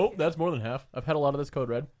Red. Nope, that's more than half. I've had a lot of this Code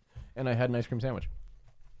Red. And I had an ice cream sandwich.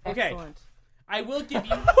 Okay. Excellent. I will give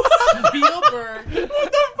you Spielberg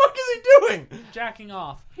What the fuck is he doing? jacking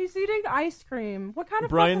off. He's eating ice cream. What kind of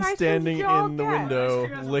Brian fucking ice standing cream did y'all in the get? window. Ice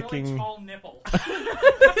cream has a licking- really tall nipple.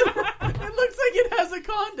 It looks like it has a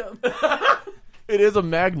condom. It is a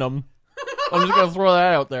Magnum. I'm just gonna throw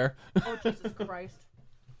that out there. Oh Jesus Christ!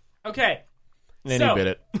 Okay. And So- he bit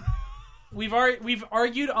it. We've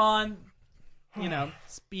argued on,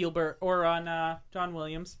 Spielberg or on John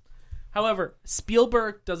Williams. However,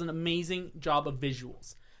 Spielberg does an amazing job of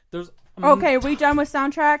visuals. There's Okay, are we done with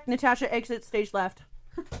soundtrack? Natasha exits stage left.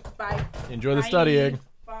 Bye. Enjoy the Bye. studying.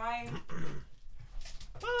 Bye.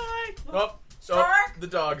 Bye. Oh, Shark! the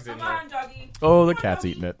dog's in Come on, doggy. Oh, the cat's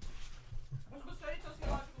eating it.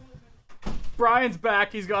 Brian's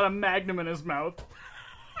back. He's got a magnum in his mouth.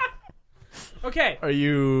 Okay. Are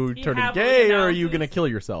you He turning happily gay, or are you announces- going to kill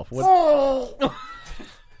yourself? What All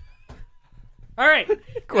right.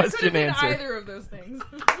 question answer? Either of those things.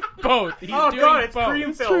 Both. He's Oh doing god, it's both.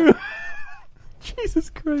 cream filled. Jesus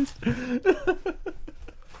Christ.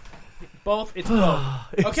 Both. It's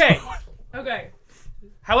both. Okay. Okay.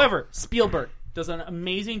 However, Spielberg does an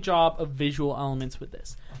amazing job of visual elements with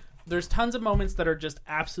this. There's tons of moments that are just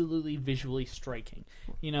absolutely visually striking.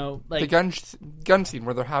 You know, The like gun scene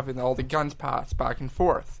where they're having all the guns pass back and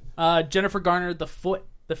forth. Jennifer Garner, the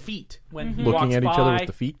feet when he walks Looking at each by. other with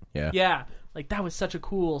the feet? Yeah. Yeah, like that was such a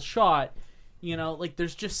cool shot. You know, like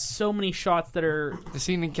there's just so many shots that are The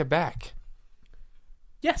scene in Quebec.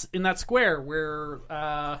 yes in that square where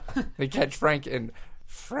They catch Frank in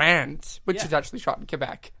France, which Yeah. is actually shot in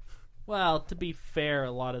Quebec. well, to be fair,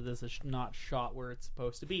 a lot of this is not shot where it's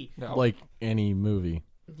supposed to be. No. Like any movie.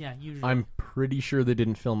 Yeah, usually. I'm pretty sure they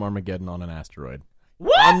didn't film Armageddon on an asteroid.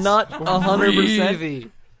 What? I'm not 100%.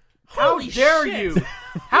 Really? How Holy dare shit. you?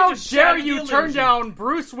 How just dare shattered you the turn illusion. down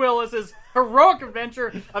Bruce Willis's heroic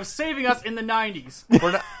adventure of saving us in the 90s?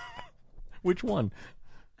 We're not, Which one?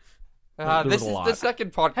 There this was a is lot. the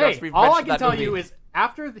second podcast Hey, we've all I mentioned can that tell movie. you is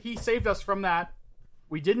after he saved us from that,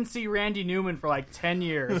 we didn't see Randy Newman for like 10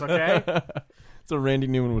 years, okay? So Randy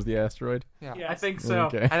Newman was the asteroid? Yeah. Yes. I think so.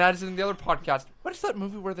 Okay. And as in the other podcast, what is that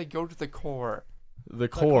movie where they go to the core? The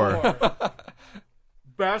core.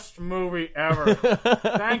 Best movie ever.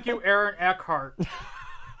 Thank you, Aaron Eckhart.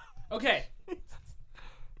 Okay.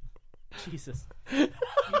 Jesus. You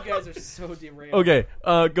guys are so derailed. Okay,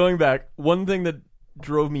 going back, one thing that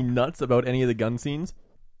drove me nuts about any of the gun scenes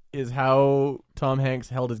is how Tom Hanks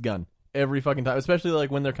held his gun every fucking time, especially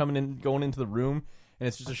like when they're going into the room and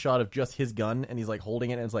it's just a shot of just his gun and he's like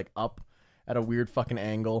holding it and it's like up at a weird fucking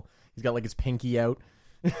angle. He's got like his pinky out.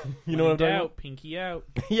 You know what I'm talking about? Pinky out.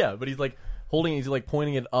 Yeah, but he's like holding it, he's like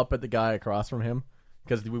pointing it up at the guy across from him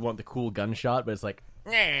because we want the cool gun shot, but it's like,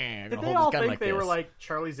 Did they all think they were like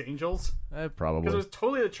Charlie's Angels? Because it probably. was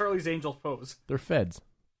totally the Charlie's Angels pose. They're feds.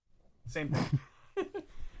 Same thing.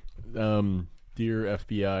 Dear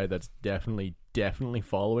FBI, that's definitely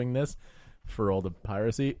following this for all the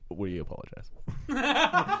piracy. We apologize.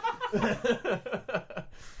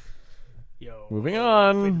 Yo. Moving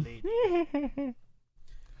on.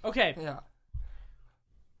 Okay. Yeah.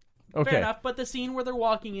 Fair Okay. enough, but the scene where they're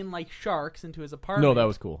walking in like sharks into his apartment. No, that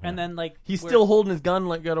was cool. And yeah. then like He's where- still holding his gun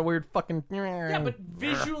like got a weird fucking. Yeah, but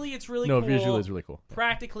visually it's really no, cool. visually it's really cool.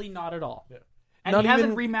 Practically not at all. And Not he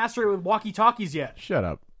hasn't even- remastered it with walkie-talkies yet. Shut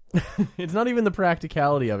up. It's not even the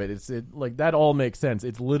practicality of it. It's like that all makes sense.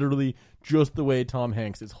 It's literally just the way Tom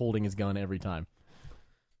Hanks is holding his gun every time.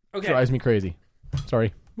 Okay. Drives me crazy.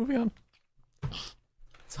 Sorry. Moving on.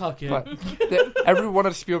 It's all good. But every one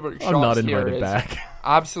of Spielberg's shots I'm not here invited is back.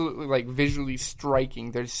 absolutely like visually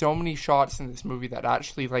striking. There's so many shots in this movie that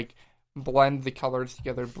actually like blend the colors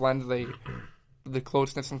together, blend the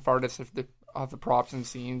closeness and farness of the props and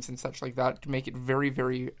scenes and such like that to make it very,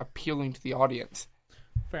 very appealing to the audience.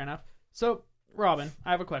 Fair enough. So, Robin,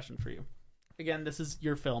 I have a question for you. Again, this is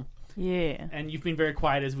your film, Yeah. and you've been very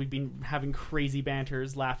quiet as we've been having crazy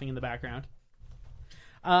banters, laughing in the background.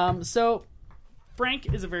 So,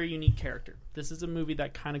 Frank is a very unique character. This is a movie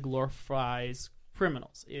that kind of glorifies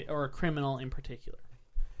criminals, or a criminal in particular.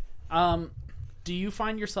 Do you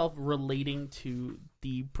find yourself relating to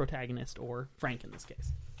the protagonist, or Frank in this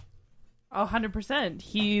case? 100%.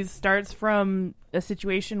 He starts from a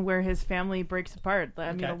situation where his family breaks apart.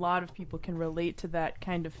 I mean, Okay. a lot of people can relate to that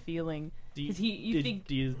kind of feeling. Do you, 'Cause you think-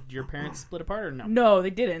 do your parents split apart or no? No, they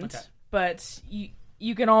didn't. Okay. But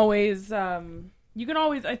you can always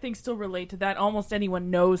I think still relate to that. Almost anyone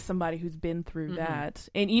knows somebody who's been through that.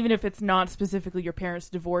 And even if it's not specifically your parents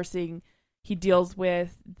divorcing, he deals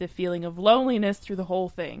with the feeling of loneliness through the whole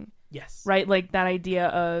thing. Yes. Right? Like that idea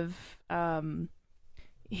of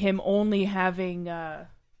him only having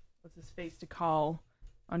what's his face to call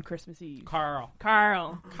on Christmas Eve. Carl.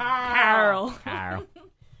 Carl.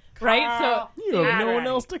 Right? So You have no one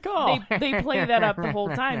else to call. they play that up the whole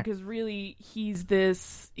time because really he's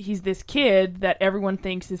this kid that everyone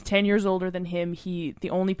thinks is 10 years older than him. The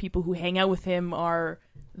only people who hang out with him are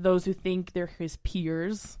those who think they're his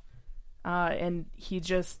peers, and he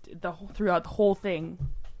just throughout the whole thing,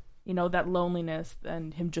 you know, that loneliness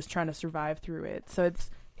and him just trying to survive through it. So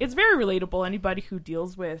it's very relatable. Anybody who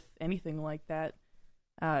deals with anything like that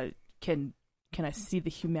can I see the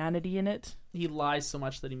humanity in it. He lies so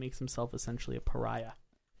much that he makes himself essentially a pariah.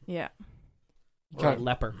 Yeah. Or a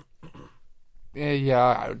leper. Yeah,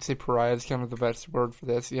 I would say pariah is kind of the best word for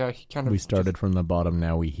this. Yeah, he kind of. We started from the bottom,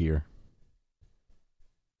 now we hear.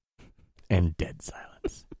 And dead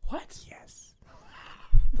silence. What? Yes.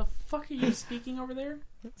 The fuck are you speaking over there?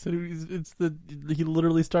 So he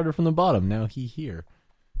literally started from the bottom, now he here.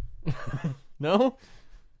 No?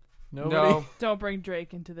 Nobody? No, Don't bring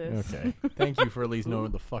Drake into this. Okay. Thank you for at least knowing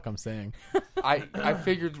what the fuck I'm saying. I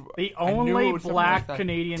figured The I knew it only was something black like that.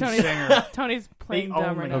 Canadian Tony's, singer. Tony's playing The dumb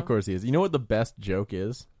only- right now. Of course he is. You know what the best joke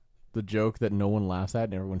is? The joke that no one laughs at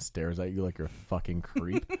and everyone stares at you like you're a fucking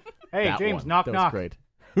creep. Hey, That James, one. knock That was knock. great.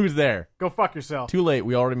 Who's there? Go fuck yourself. Too late.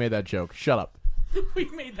 We already made that joke. Shut up. We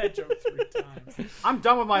made that joke 3 times. I'm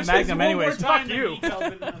done with my Which is Magnum one anyways. more time Fuck than you. he tells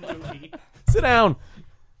it in the movie. Sit down.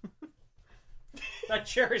 That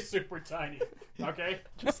chair is super tiny. Okay?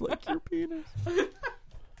 Just like your penis.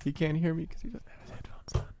 He can't hear me because he doesn't have his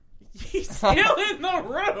headphones on. He's still in the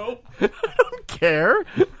room. I don't care.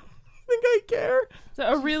 Think I care? So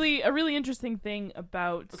a really interesting thing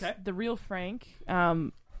about Okay. the real Frank,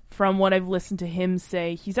 from what I've listened to him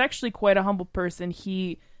say, he's actually quite a humble person.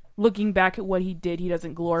 He, looking back at what he did, he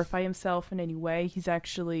doesn't glorify himself in any way.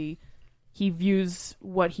 He views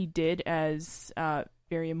what he did as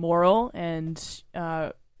very immoral and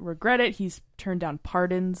regret it. He's turned down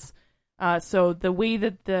pardons. So the way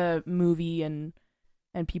that the movie and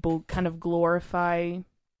people kind of glorify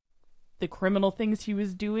the criminal things he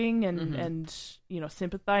was doing and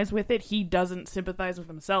sympathize with it, he doesn't sympathize with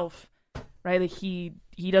himself, right? Like he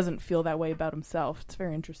doesn't feel that way about himself. It's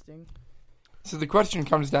very interesting. So the question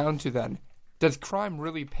comes down to then, does crime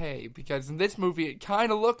really pay? Because in this movie, it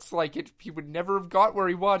kind of looks like he would never have got where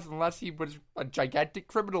he was unless he was a gigantic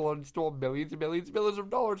criminal and stole millions and millions and millions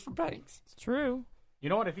of dollars from banks. It's true. You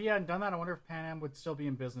know what? If he hadn't done that, I wonder if Pan Am would still be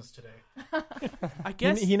in business today. I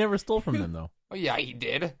guess He never stole from them, though. Oh yeah, he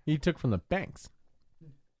did. He took from the banks.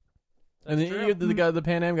 And the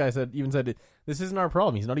Pan Am guy said, this isn't our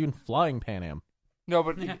problem. He's not even flying Pan Am. No,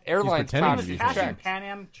 but Yeah. the airlines pretending cash to be Cashing checks. Pan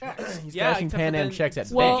Am checks. He's Yeah, cashing except Pan for Am then checks at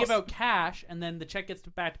they Well- banks. give out cash, and then the check gets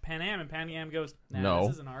back to Pan Am, and Pan Am goes, "Nah, No.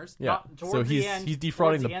 this isn't ours." Yeah. Towards So the end- he's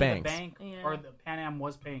defrauding towards the end, banks. bank Yeah. or the Pan Am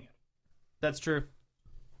was paying it. That's true.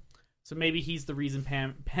 So maybe he's the reason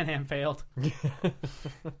Pan Am failed,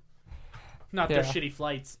 not their Yeah. shitty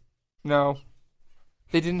flights. No,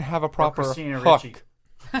 they didn't have a proper Christina hook. Ricci.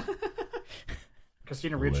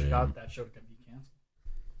 Christina Ricci got that show to be canceled.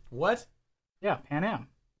 What? Yeah, Pan Am.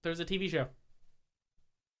 There's a TV show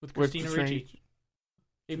with With Christina Christina Ricci.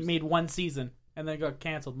 It made 1 season and then got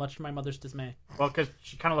canceled, much to my mother's dismay. Well, because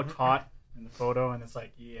she kind of looked hot in the photo, and it's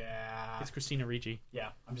like, yeah, It's Christina Ricci. yeah,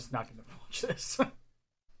 I'm just not going to watch this.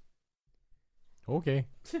 Okay.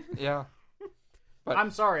 Yeah. But-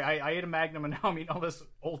 I'm sorry, I ate a Magnum, and now I'm eating all this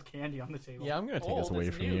old candy on the table. Yeah, I'm going to take this Oh, away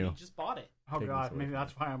that's from new. you. You just bought it. Oh, Take God, this away maybe from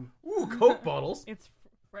that's why I'm... Ooh, Coke bottles. It's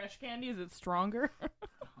fresh candy. Is it stronger?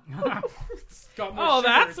 It's got more Oh, sugar.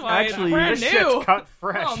 that's It's why not- it's Actually, brand This new. shit's cut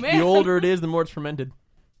fresh. Oh man. The older it is, the more it's fermented.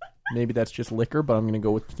 Maybe that's just liquor, but I'm going to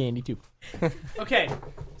go with candy too. Okay, I'm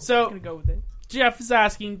so gonna go with it. Jeff is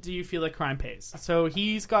asking, do you feel like crime pays? So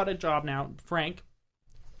he's got a job now. Frank,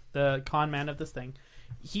 the con man of this thing,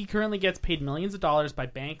 he currently gets paid millions of dollars by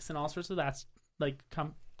banks and all sorts of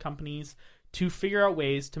companies to figure out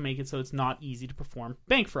ways to make it so it's not easy to perform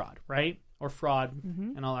bank fraud, right? Or fraud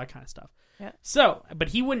and all that kind of stuff. Yeah. So, but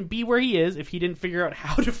he wouldn't be where he is if he didn't figure out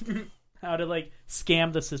how to like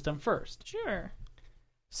scam the system first. Sure.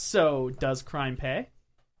 So, does crime pay?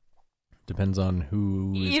 Depends on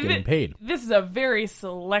who is Even- getting paid. This is a very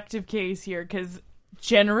selective case here because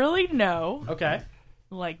generally, no. Okay.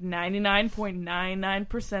 Like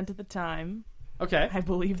 99.99% of the time, Okay. I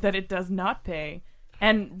believe that it does not pay.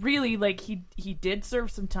 And really, like, he did serve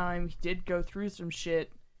some time. He did go through some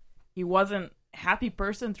shit. He wasn't a happy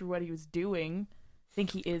person through what he was doing. I think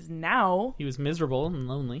he is now. He was miserable and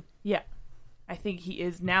lonely. Yeah. I think he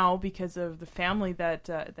is now because of the family that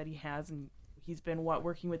he has. And he's been,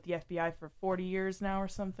 working with the FBI for 40 years now or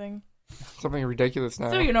something. Something ridiculous now.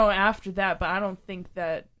 So, after that, but I don't think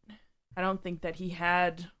that he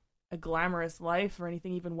had a glamorous life or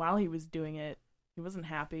anything even while he was doing it. He wasn't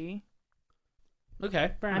happy.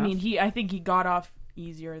 Okay, fair I enough. mean, I think he got off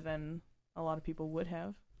easier than a lot of people would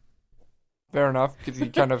have. Fair enough, because he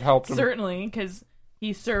kind of helped him. Certainly, because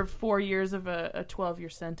he served 4 years of a 12-year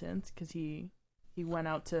sentence because he went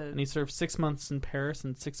out to... And he served 6 months in Paris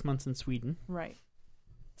and 6 months in Sweden. Right.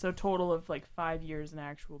 So a total of like 5 years in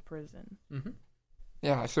actual prison. Mm-hmm.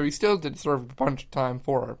 Yeah, so he still did serve a bunch of time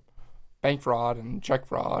for bank fraud and check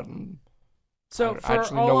fraud. And So I for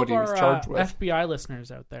actually know all what of he was our charged with. FBI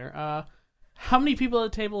listeners out there, how many people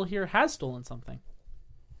at the table here has stolen something?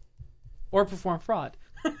 or perform fraud.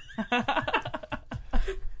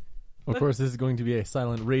 Of course, this is going to be a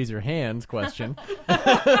silent raise your hands question. All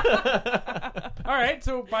right,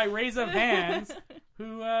 so by raise of hands,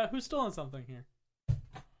 who's stolen something here? I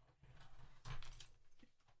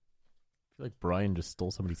feel like Brian just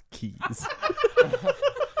stole somebody's keys.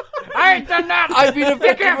 I ain't done that. I've been a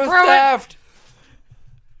victim of theft.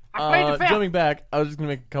 I played the fifth. Jumping back, I was just going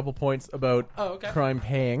to make a couple points about Oh, okay. crime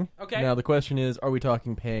paying. Okay. Now, the question is, are we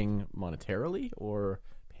talking paying monetarily or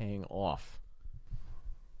paying off?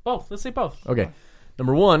 Both. Let's say both. Okay.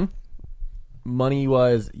 Number one,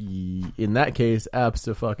 money-wise, in that case,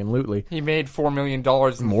 abso-fucking-lutely. He made $4 million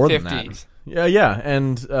in More the than 50s. that. Yeah,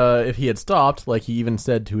 and if he had stopped, like he even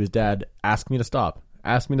said to his dad, ask me to stop,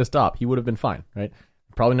 he would have been fine, right?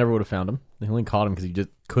 Probably never would have found him. They only caught him because he just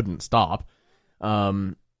couldn't stop.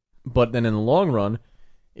 But then in the long run,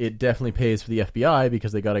 it definitely pays for the FBI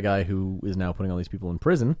because they got a guy who is now putting all these people in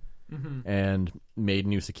prison and made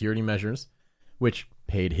new security measures, which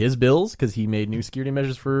paid his bills because he made new security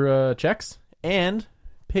measures for checks and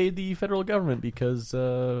paid the federal government because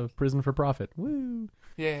prison for profit. Woo!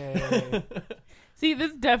 Yay. See,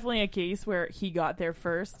 this is definitely a case where he got there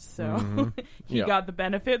first, so he Yeah. got the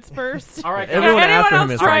benefits first. All right, Everyone Anyone after him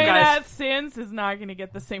else is trying right, guys. that since is not going to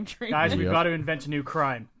get the same treatment. Guys, we've Yep. got to invent a new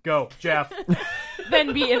crime. Go, Jeff.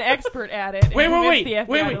 Then be an expert at it. And Wait. convince the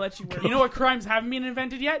FBI to let you work. You know what crimes haven't been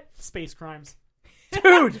invented yet? Space crimes.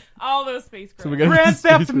 Dude, All those space crimes. So we got Grand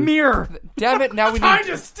Theft Mirror. Damn it, now we Time need...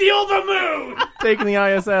 to steal the moon! taking the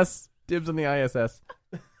ISS. Dibs on the ISS.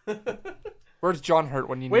 Where's John Hurt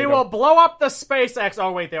when you We need will him? blow up the SpaceX.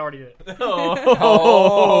 Oh, wait, they already did.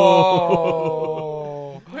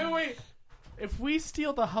 Oh. Wait. If we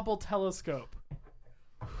steal the Hubble telescope,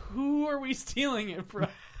 who are we stealing it from?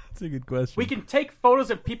 That's a good question. We can take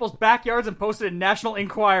photos of people's backyards and post it in National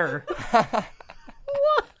Enquirer.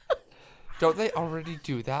 Don't they already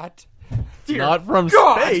do that? Dear Not from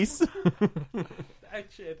God. space.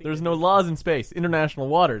 Actually, I think There's no laws in space. International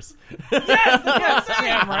waters.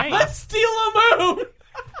 Damn right. Let's steal a moon!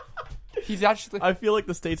 He's actually... I feel like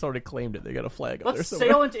the state's already claimed it. They got a flag on there Let's somewhere.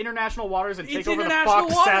 sail into international waters and take It's over the international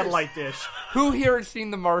Fox waters. satellite dish. Who here has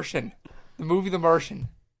seen The Martian? The movie The Martian.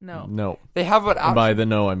 No. No. They have an And by the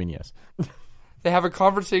no, I mean yes. they have a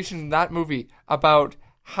conversation in that movie about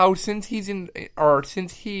how since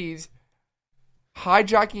he's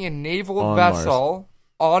hijacking a naval On vessel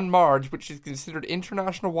on Mars, which is considered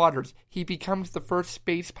international waters, he becomes the first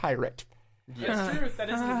space pirate. That's true. That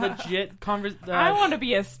is a legit conversation. I want to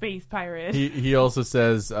be a space pirate. He also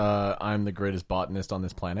says, I'm the greatest botanist on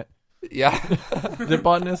this planet. Yeah. Is it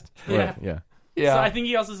botanist? Yeah. Right, yeah. Yeah. So I think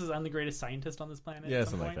he also says, I'm the greatest scientist on this planet. Yeah, at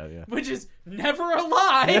some something like point, that, yeah. Which is never a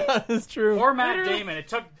lie. Yeah, that's true. Or Matt Damon. It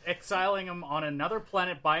took exiling him on another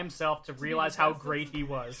planet by himself to realize how great he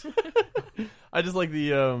was. I just like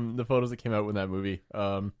the photos that came out with that movie.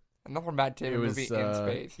 Another Matt It Damon was movie in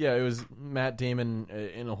space. Yeah, it was Matt Damon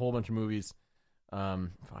in a whole bunch of movies. Fuck,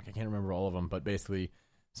 I can't remember all of them, but basically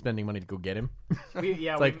spending money to go get him.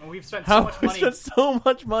 We've spent How so much we money. spent so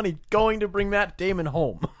much money going to bring Matt Damon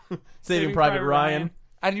home. Saving Private Ryan.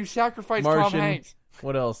 And you sacrificed Martian. Tom Hanks.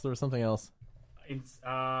 What else? There was something else.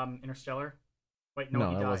 Interstellar. Wait, no, No,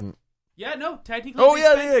 he that died. wasn't. Yeah, no, technically. Oh they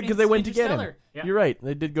yeah, spent yeah, because they went to get him. Interstellar. Yeah. You're right.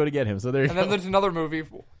 They did go to get him. So there you And go. then there's another movie,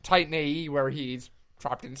 Titan AE, where he's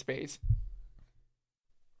trapped in space.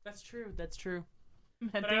 That's true. That's true.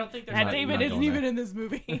 Matt But I don't think there's Matt not- Damon not isn't going even there. in this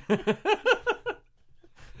movie.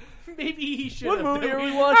 Maybe he should. What have. movie are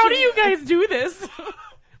we watching? How do you guys do this?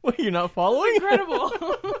 What, you're not following? Incredible.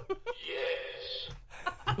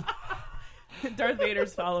 Darth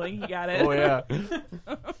Vader's following. He got it. Oh yeah.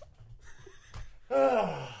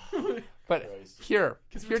 But here's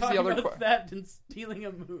We're the talking other about question. theft and stealing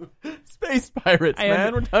a move. Space pirates,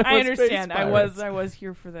 man. We're talking I about understand. Space I pirates. was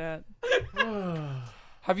here for that.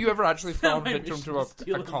 Have you ever actually fallen my victim mission to to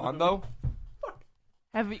steal a the con, moon. though?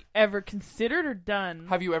 Have you ever considered or done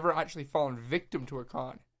Have you ever actually fallen victim to a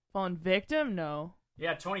con? fallen victim? No.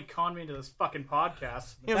 Yeah, Tony conned me into this fucking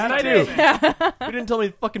podcast. Yeah, That's me too. amazing. You didn't tell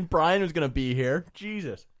me fucking Brian was gonna be here.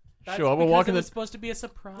 Jesus. That's Show up. I because walk it in was the. supposed to be a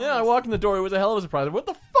surprise. Yeah, I walked in the door. It was a hell of a surprise. What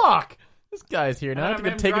the fuck? This guy's here now. I And have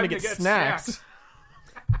then to I go made him take him to drive get snacks.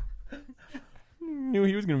 Knew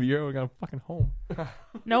he was gonna be here. We got fucking home.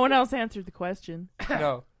 No one else answered the question.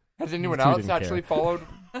 No. Has anyone These two else didn't actually care. followed?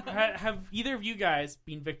 Have either of you guys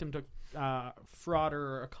been victim to fraud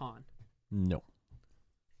or a con? No.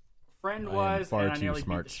 Friend I am was, far and I too nearly beat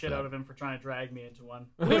smart the for shit that. out of him for trying to drag me into one.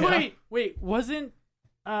 Wait. Wasn't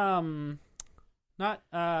not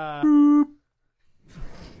I'm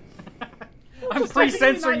It's technically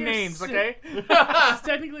pre-censoring not your names, si- okay? It's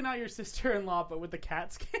technically not your sister-in-law, but with the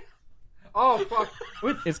cat scam. Oh fuck!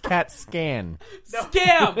 It's cat scan.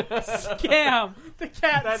 Scam. The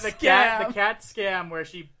cat The scam. cat scam where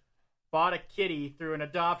she bought a kitty through an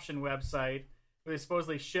adoption website where they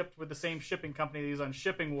supposedly shipped with the same shipping company they use on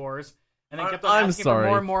Shipping Wars, and then kept on I'm asking sorry. for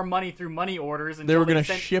more and more money through money orders. They were going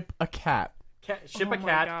to ship a cat. ship Oh a my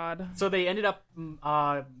cat. God. So they ended up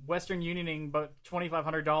Western Unioning about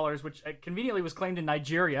 $2,500, which conveniently was claimed in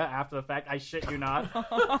Nigeria after the fact. I shit you not.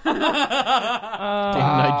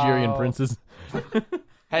 Damn Nigerian princes.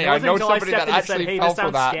 Hey, It I wasn't know until somebody stepped that in and said, actually "Hey, fell this for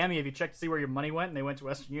sounds that. scammy. Have you checked to see where your money went?" And they went to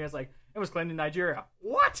Western Union. It's like, it was claimed in Nigeria.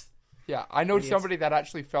 What? Yeah, I know Idiots. somebody that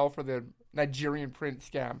actually fell for the Nigerian print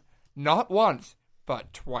scam. Not once,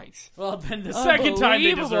 but twice. Well, then the second time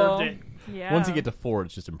they deserved it. Yeah. Once you get to 4,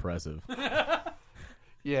 it's just impressive.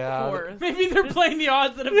 Yeah. Fourth. Maybe they're playing the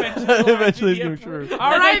odds that eventually. Eventually, it's going to be true.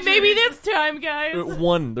 All right, maybe this time, guys.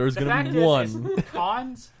 One. There's The going fact to be one. is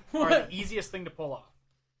cons are the easiest thing to pull off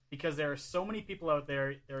because there are so many people out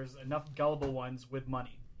there. There's enough gullible ones with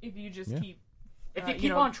money. If you just Yeah. keep. If you you keep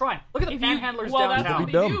know, on trying, look at the If you, panhandlers well, that's downtown. what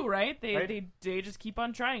they Dumb. do, right? They, Right? they just keep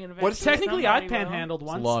on trying, and What's eventually Technically, I somebody will. panhandled It's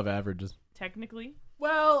once. the law of averages. Technically,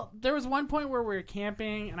 Well, there was one point where we were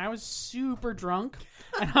camping, and I was super drunk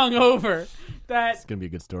and hungover that It's going to be a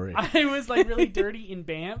good story. I was like really dirty in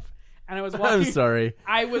Banff, and I was walking. I'm sorry.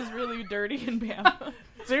 I was really dirty in Banff.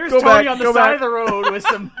 So here's Go Tony back, on the go side back. of the road with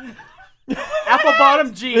some apple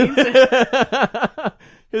bottom jeans,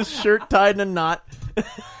 His shirt tied in a knot.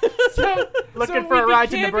 So, looking so for a we've been ride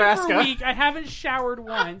to camping Nebraska. For a week. I haven't showered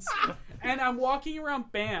once, and I'm walking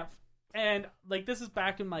around Banff, and like this is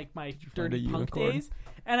back in like my dirty a punk unicorn? days,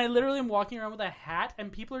 and I literally am walking around with a hat, and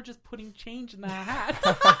people are just putting change in the hat.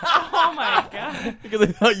 Oh my god! Because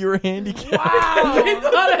they thought you were handicapped. I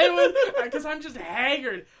thought I was because I'm just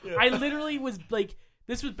haggard. I literally was like,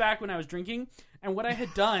 this was back when I was drinking, and what I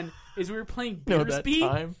had done is we were playing You know, that Beersby.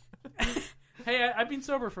 time. Hey, I've been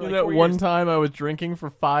sober for like that 4 one years. time I was drinking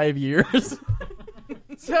for 5 years.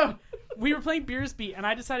 So we were playing Beersby, and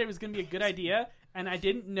I decided it was going to be a good idea, and I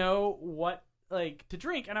didn't know what like to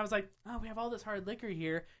drink, and I was like, oh, we have all this hard liquor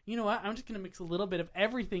here. You know what? I'm just going to mix a little bit of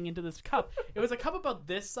everything into this cup. It was a cup about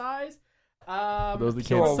this size. Those that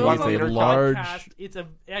So can't a see, 1 it's a liter large podcast. It's a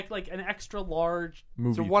like an extra large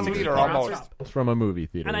movie So 1 theater. liter glass almost. cup. It's from a movie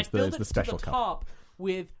theater. And I It's filled the it special to the cup. top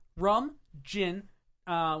with rum, gin,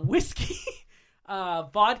 whiskey,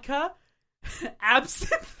 vodka,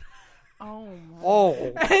 absinthe, Oh my!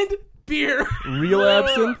 Oh. and beer. Real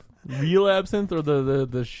absinthe? Real absinthe or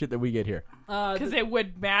the shit that we get here? Because it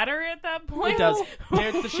would matter at that point. It does.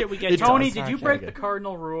 It's the shit we get. It here. Tony, does. did you Okay, break okay. the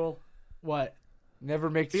cardinal rule? What? Never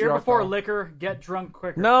makes Beer your before alcohol. liquor, get drunk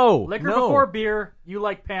quicker. No. Liquor no. before beer, you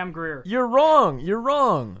like Pam Grier. You're wrong. You're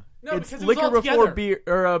wrong. No, it's because it was liquor all before together. beer,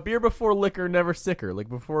 or beer before liquor, never sicker. Like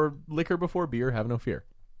before liquor before beer, have no fear.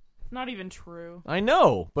 It's not even true. I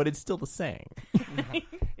know, but it's still the saying.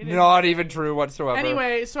 It is Not even true whatsoever.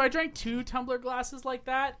 Anyway, so I drank 2 tumbler glasses like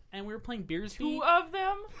that, and we were playing Beersby. 2 of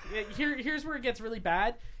them. Here's where it gets really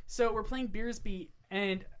bad. So we're playing Beersby,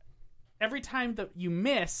 and every time that you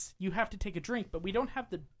miss, you have to take a drink. But we don't have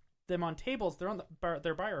them on tables; they're on the bar,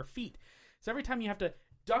 they're by our feet. So every time you have to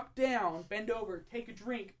duck down, bend over, take a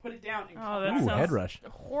drink, put it down, and Oh, come that back, Ooh, sounds head rush.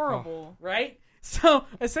 horrible. right? So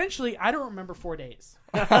essentially, I don't remember 4 days.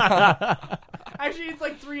 Actually, it's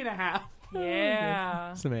like 3.5.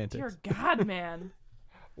 Yeah. Semantics. Dear God, man.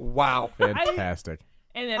 Wow. Fantastic.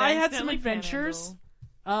 And then I had some accidentally adventures.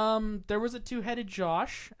 panhandle. There was a 2-headed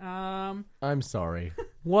Josh. I'm sorry.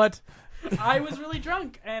 What? I was really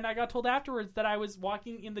drunk, and I got told afterwards that I was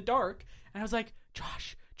walking in the dark, and I was like,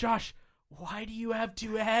 Josh, why do you have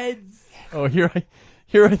 2 heads? Oh, here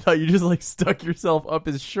I thought you just like stuck yourself up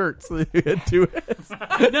his shirt so that you had 2 heads.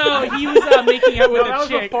 No, he was making out with No, that a was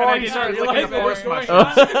chick, before and I he didn't started realize licking the what was force going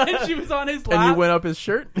mushroom. on. And she was on his lap. And you went up his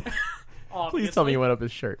shirt? Obviously. Please tell me you went up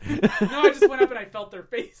his shirt. No, I just went up and I felt their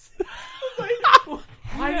face. I was like,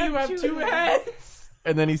 why do you have 2 heads?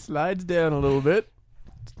 And then he slides down a little bit.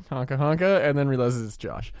 Honka honka, and then realizes it's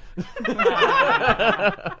Josh.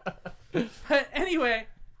 But anyway,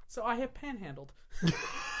 so I have panhandled.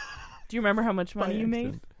 Do you remember how much money you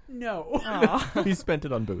made? No. Oh, He spent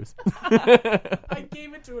it on booze. I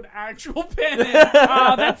gave it to an actual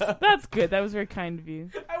panhandle. that's good. That was very kind of you.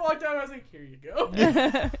 I walked out and I was like, here you go.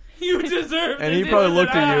 You deserve And this. he probably This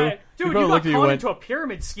looked is at you. I. He Dude, probably you got looked at you conned and into a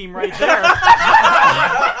pyramid scheme right there.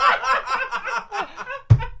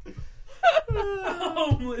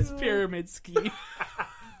 Homeless pyramid scheme.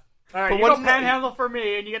 All right, But you what's go that- panhandle for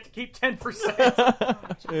me, and you get to keep 10%.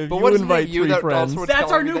 If But you what is invite it you 3 that friends, also was That's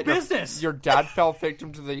telling our me new that your- business. Your dad fell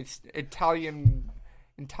victim to the Italian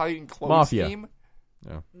clothes Mafia. scheme.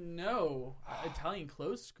 No. Italian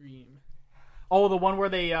clothes scheme. Oh, the one where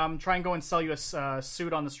they try and go and sell you a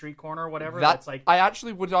suit on the street corner or whatever. That's like I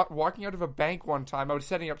actually was walking out of a bank one time. I was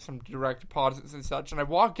setting up some direct deposits and such, and I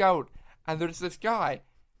walk out, and there's this guy.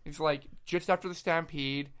 He's like just after the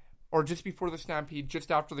Stampede, or just before the Stampede, just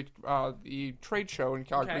after the trade show in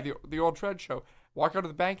Calgary, the old trade show. Walk out of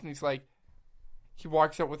the bank, and he's like, he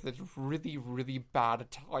walks out with this really, really bad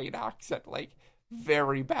Italian accent, like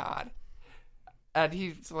very bad, and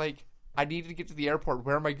he's like, I need to get to the airport.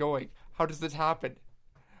 Where am I going? How does this happen?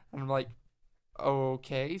 And I'm like,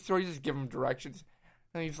 okay. So I just give him directions.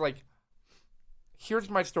 And he's like, here's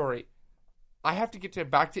my story. I have to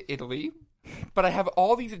get back to Italy, but I have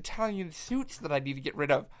all these Italian suits that I need to get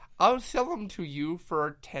rid of. I'll sell them to you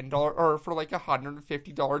for $10 or for like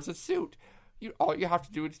 $150 a suit. All you have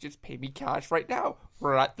to do is just pay me cash right now.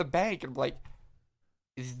 We're at the bank. And I'm like,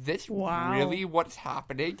 is this really what's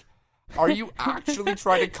happening? Are you actually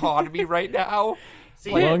trying to con me right now? See,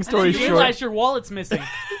 long story you short, realize your wallet's missing.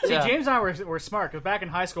 See, James and I were smart because back in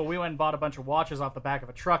high school we went and bought a bunch of watches off the back of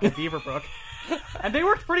a truck in Beaverbrook, and they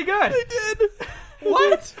worked pretty good. They did.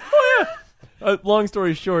 What? Oh yeah. Long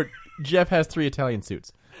story short, Jeff has 3 Italian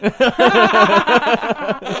suits.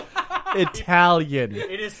 Italian.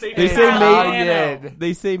 It is safe. They to say say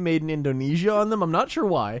They say made in Indonesia on them. I'm not sure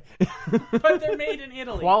why. But they're made in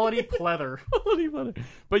Italy. quality pleather.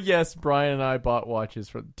 But yes, Brian and I bought watches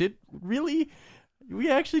for. We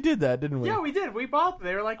actually did that, didn't we? Yeah, we did. We bought them.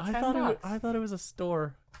 They were like $10. I thought it was a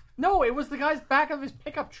store. No, it was the guy's back of his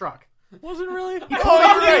pickup truck. Was it really?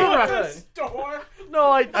 Oh, you're right. Store.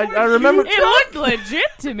 No, I remember. It looked legit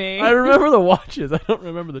to me. I remember the watches. I don't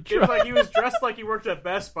remember the It was truck. like he was dressed like he worked at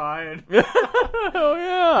Best Buy, and Oh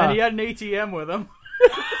yeah. he had an ATM with him.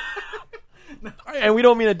 And we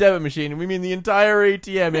don't mean a debit machine. We mean the entire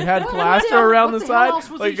ATM. It had plaster around What the the hell side, else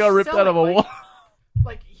was like he it got ripped out of a selling? wall.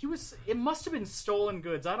 Like it must have been stolen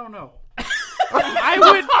goods. I don't know.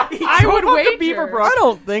 I would wager. Beaverbrook. I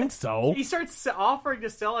don't think so. He starts offering to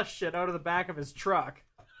sell us shit out of the back of his truck.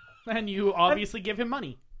 And you obviously give him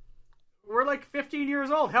money. We're like 15 years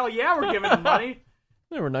old. Hell yeah, we're giving him money.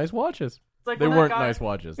 They were nice watches. It's like They when that weren't guy- nice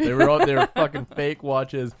watches. They were fucking fake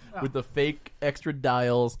watches with the fake extra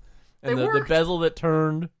dials and They the worked. bezel that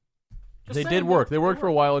turned. Just They saying, did work. They worked for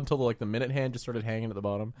a while until the minute hand just started hanging at the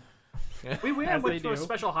bottom. We As went they to a do.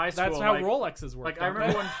 special high school. That's how like, Rolexes work. Like I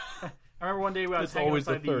remember one day I was It's hanging always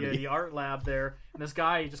the outside 30. the art lab there, and this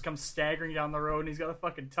guy just comes staggering down the road, and he's got a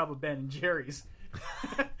fucking tub of Ben and Jerry's.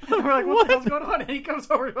 And we're like, what the hell's going on? And he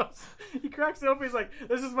comes over to us. He cracks it open. He's like,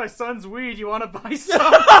 "This is my son's weed. You want to buy some?"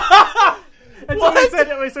 And so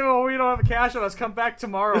we said, "Well, we don't have cash on us. Come back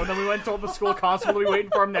tomorrow." And then we went and told the school constable we'll be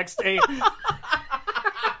waiting for him next day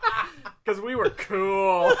because we were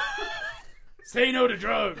cool. Say no to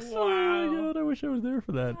drugs. Oh my god, I wish I was there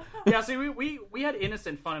for that. Yeah, see, we had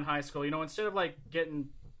innocent fun in high school. You know, instead of like getting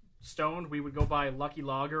stoned, we would go buy Lucky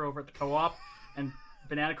Lager over at the co-op and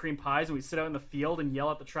banana cream pies, and we'd sit out in the field and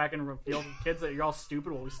yell at the track and field kids that you're all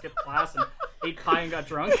stupid while we skipped class and ate pie and got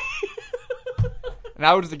drunk. And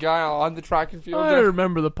I was the guy on the track and field. I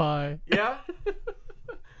remember the pie. Yeah.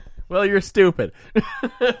 Well, you're stupid.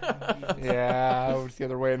 Yeah, I was the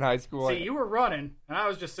other way in high school. See, you were running, and I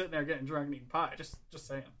was just sitting there getting drunk and eating pie. Just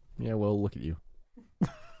saying. Yeah, well, look at you.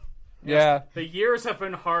 Yeah. The years have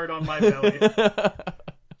been hard on my belly.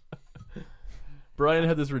 Brian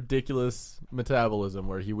had this ridiculous metabolism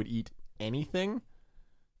where he would eat anything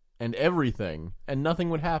and everything, and nothing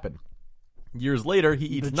would happen. Years later, he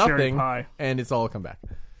eats The cherry nothing, pie. and it's all come back.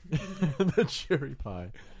 The cherry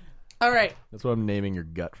pie. All right. That's what I'm naming your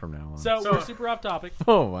gut from now on. So we're super off topic.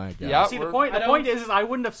 oh my god. Yeah. See, the We're- point is I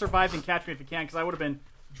wouldn't have survived in Catch Me If You Can because I would have been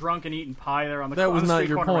drunk and eating pie there on the That was on the not street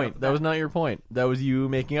your corner right point. off the That bat. was not your point. That was you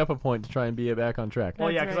making up a point to try and be back on track.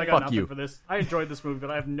 Well, yeah, because I got Fuck nothing you. for this. I enjoyed this movie, but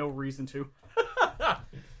I have no reason to.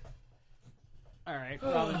 All right,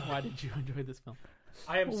 Robin, why did you enjoy this film?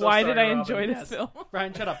 I am so Why sorry, did I Robin. enjoy this Yes. film?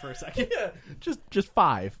 Brian, shut up for a second. Just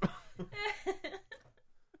 5.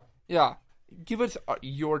 Yeah. Give us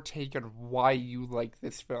your take on why you like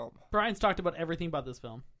this film. Brian's talked about everything about this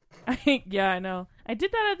film. Yeah, I know. I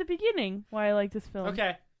did that at the beginning. Why I like this film.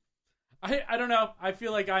 Okay. I don't know. I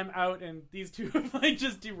feel like I'm out, and these two have like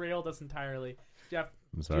just derailed us entirely. Jeff,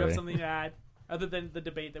 I'm do sorry. you have something to add other than the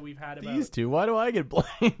debate that we've had about? These two, why do I get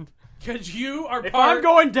blamed? Because you are If part. I'm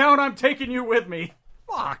going down, I'm taking you with me.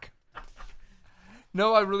 Fuck.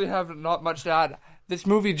 No, I really have not much to add. This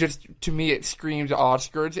movie just, to me, it screams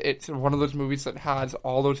Oscars. It's one of those movies that has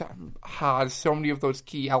so many of those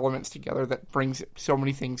key elements together that brings so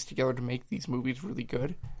many things together to make these movies really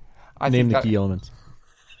good. Name the key elements.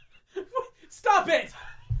 Stop it!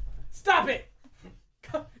 Stop it!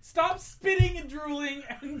 Stop spitting and drooling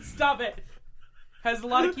and stop it! Has a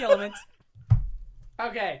lot of key elements.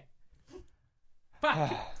 Okay.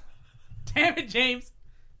 Fuck. Damn it, James.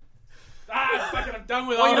 Fucking, I'm done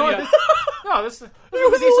with all you know of what? you. This It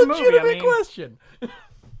was was a decent a legitimate movie. I mean, question.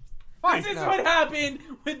 fine. This is what happened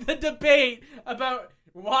with the debate about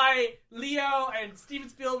why Leo and Steven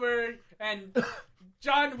Spielberg and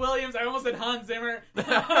John Williams, I almost said Hans Zimmer,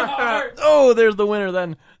 are... Oh, there's the winner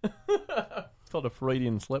then. It's called a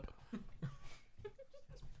Freudian slip.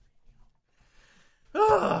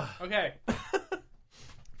 Okay.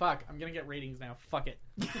 Fuck, I'm gonna get ratings now. Fuck it.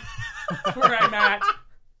 That's where I'm at.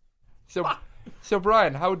 So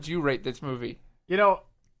Brian, how would you rate this movie? You know,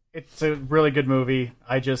 it's a really good movie.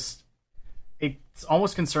 It's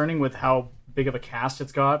almost concerning with how big of a cast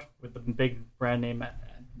it's got with the big brand name,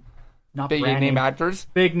 not Big brand name actors?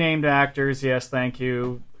 big named actors. Yes, thank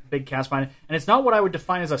you. Big cast behind it, and it's not what I would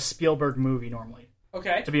define as a Spielberg movie normally,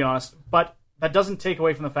 Okay. to be honest. But that doesn't take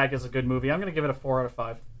away from the fact it's a good movie. I'm going to give it a 4 out of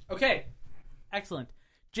 5. Okay. Excellent.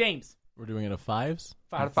 James. We're doing it a fives?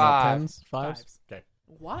 Out of Not 5. tens? Fives? Fives. Okay.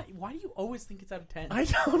 Why do you always think it's out of 10? I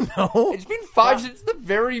don't know. It's been 5 since the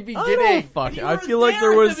very I don't beginning. fuck. You I were feel like there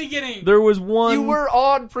there at was the beginning. there was one. You were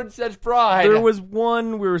on Princess Bride. There was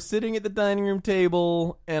one. We were sitting at the dining room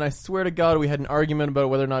table, and I swear to God, we had an argument about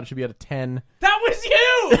whether or not it should be out of 10. That was you!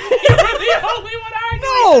 You were the only one arguing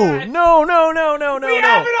No, that! no. We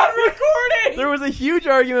have it on recording! There was a huge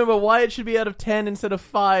argument about why it should be out of 10 instead of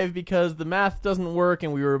 5 because the math doesn't work,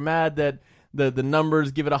 and we were mad that the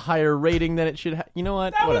numbers give it a higher rating than it should. You know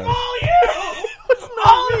what? That Whatever. was all you!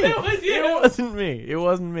 All of it was you! It wasn't me. It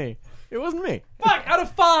wasn't me. It wasn't me. Fuck, out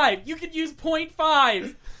of 5! You could use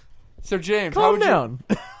 0.5! So James, how Calm would down.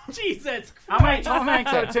 Jesus How many Tom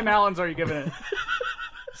Hanks out of Tim Allen's are you giving it?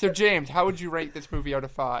 So James, how would you rate this movie out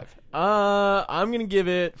of 5? I'm gonna give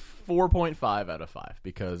it 4.5 out of 5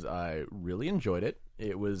 because I really enjoyed it.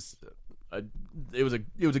 It was a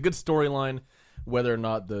good storyline. Whether or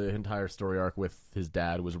not the entire story arc with his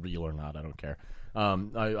dad was real or not, I don't care.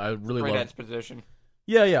 I really Great loved. exposition.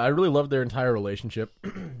 Yeah, I really loved their entire relationship,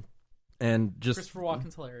 and just Christopher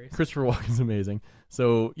Walken's hilarious. Christopher Walken's amazing.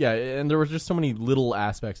 So yeah, and there was just so many little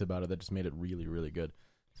aspects about it that just made it really, really good.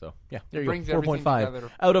 So yeah, there you Brings go. everything 4.5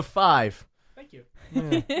 together. out of 5. Thank you.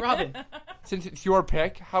 Robin. Since it's your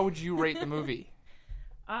pick, how would you rate the movie?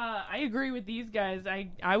 I agree with these guys.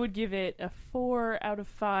 I would give it a 4 out of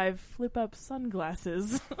 5 flip up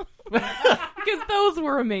sunglasses because those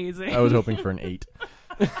were amazing. I was hoping for an 8.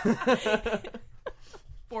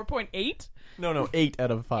 4.8? No, 8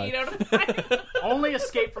 out of 5. 8 out of 5. Only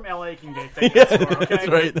Escape from LA can take that score,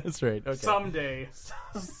 okay? That's right. Okay. Someday.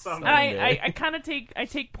 I kind of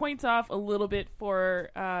take points off a little bit for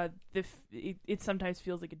it sometimes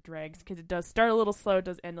feels like it drags because it does start a little slow, it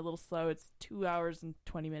does end a little slow. It's 2 hours and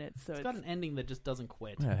 20 minutes, so It's got an ending that just doesn't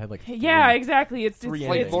quit. Yeah, it had like yeah, exactly. It's Three it's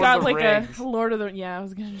endings. Lord got of like the Rings. a Lord of the I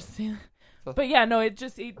was gonna just say that. But yeah, no, it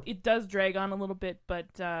does drag on a little bit, but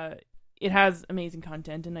it has amazing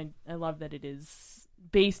content, and I love that it is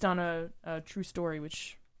based on a true story,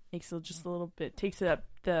 which makes it just a little bit takes it up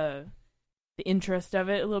the interest of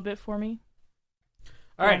it a little bit for me.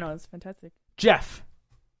 All right, no, it's fantastic. Jeff,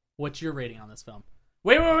 what's your rating on this film?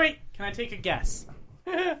 Wait. Can I take a guess?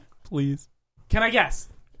 please. Can I guess?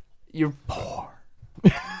 You're poor.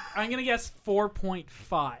 I'm going to guess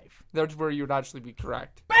 4.5. That's where you would actually be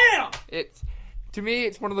correct. Bam! To me,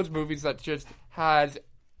 it's one of those movies that just has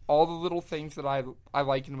all the little things that I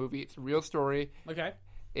like in a movie. It's a real story. Okay.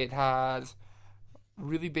 It has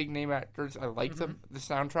really big name actors. I like them. The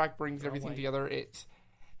soundtrack brings everything white. together. It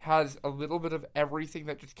has a little bit of everything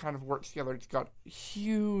that just kind of works together. It's got a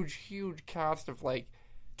huge cast of like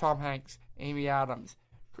Tom Hanks, Amy Adams,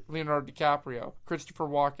 Leonardo DiCaprio, Christopher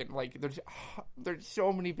Walken. Like there's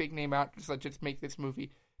so many big name actors that just make this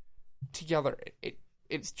movie together.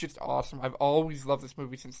 It's just awesome. I've always loved this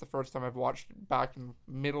movie since the first time I've watched it back in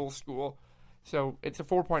middle school. So it's a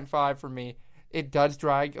 4.5 for me. It does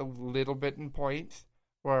drag a little bit in points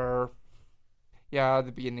where, yeah,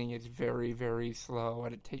 the beginning is very, very slow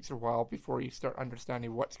and it takes a while before you start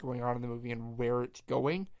understanding what's going on in the movie and where it's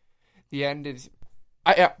going. The end is...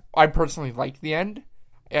 I personally like the end.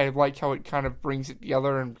 I like how it kind of brings it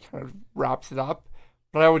together and kind of wraps it up.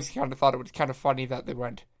 But I always kind of thought it was kind of funny that they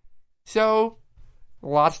went, so... The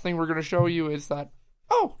last thing we're going to show you is that,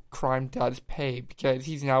 crime does pay because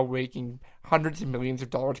he's now making hundreds of millions of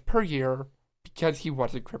dollars per year because he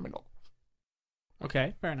was a criminal.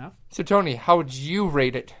 Okay, fair enough. So, Tony, how would you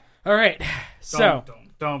rate it? All right. So,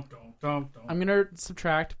 Don't. I'm going to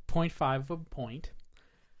subtract 0.5 of a point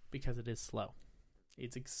because it is slow.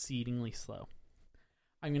 It's exceedingly slow.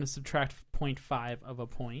 I'm going to subtract 0.5 of a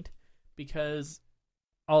point because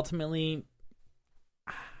ultimately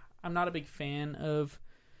I'm not a big fan of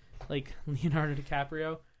like Leonardo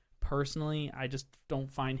DiCaprio. Personally, I just don't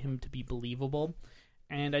find him to be believable,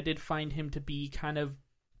 and I did find him to be kind of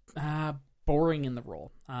boring in the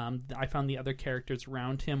role. I found the other characters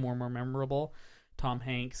around him were more memorable. Tom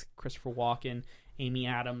Hanks, Christopher Walken, Amy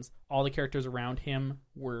Adams, all the characters around him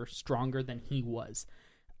were stronger than he was.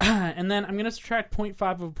 And then I'm going to subtract 0.5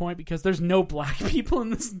 of a point because there's no black people in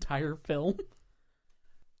this entire film.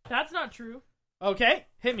 That's not true. Okay,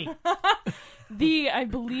 hit me. I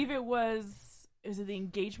believe it was it the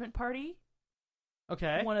engagement party?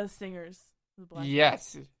 Okay. One of the singers was black.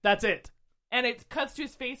 Yes. That's it. And it cuts to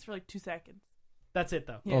his face for like 2 seconds. That's it,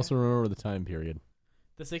 though. Yeah. Also, remember the time period.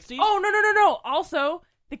 The 60s? Oh, no. Also,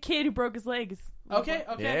 the kid who broke his legs. Okay.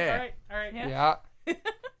 Yeah. All right. Yeah. Yeah.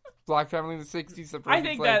 Black family in the 60s. I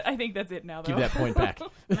think that's it now, though. Give that point back.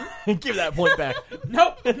 Give that point back.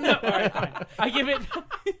 Nope. No. All right, fine. I give it.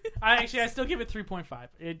 I still give it 3.5.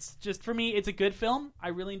 It's just, for me, it's a good film. I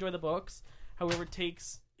really enjoy the books. However, it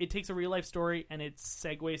takes a real life story and it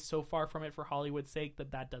segues so far from it for Hollywood's sake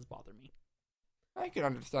that does bother me. I can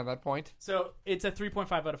understand that point. So it's a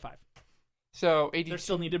 3.5 out of 5. So 80. There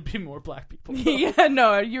still need to be more black people. Yeah,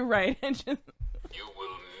 no, you're right. It's just... You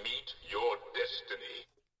will meet your destiny.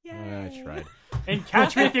 I tried. And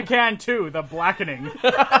Catch Me If You Can too, The Blackening.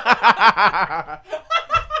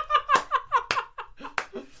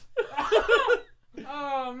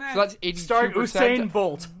 Oh man. So that's 82%. Starring Usain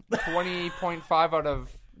Bolt. 20.5 out of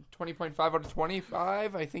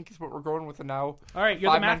 25, I think is what we're going with now. All right,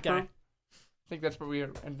 you're the 5-man math guy. crew. I think that's what we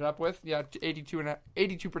ended up with. Yeah,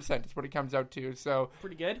 82% is what it comes out to. So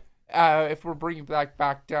Pretty good. if we're bringing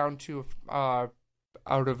back down to out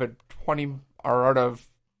of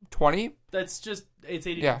 20, That's just, it's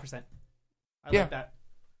 82%. Yeah. I Yeah. like that.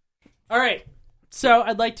 All right. So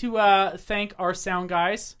I'd like to thank our sound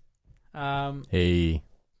guys, Hey,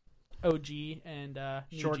 OG and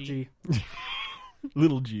New Short G.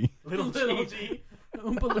 little G. Little G.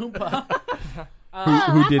 Oompa Loompa.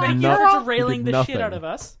 Who did Thank you not- for who derailing did the shit nothing. out of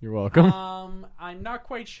us. You're welcome. I'm not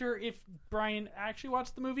quite sure if Brian actually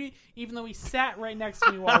watched the movie, even though he sat right next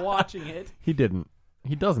to me while watching it. He didn't.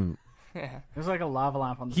 He doesn't. There's like a lava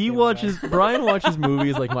lamp on the He table, watches. guys. Brian watches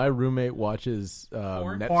movies like my roommate watches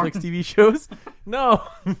Netflix Porn. TV shows. No.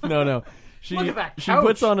 She Look at that she couch.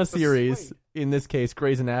 puts on a The series. suede. In this case,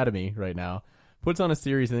 Grey's Anatomy. Right now, puts on a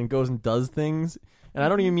series and then goes and does things. And I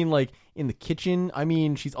don't even mean like in the kitchen. I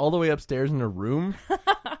mean she's all the way upstairs in her room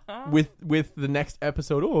with the next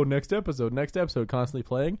episode. Oh, next episode, constantly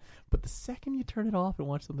playing. But the second you turn it off and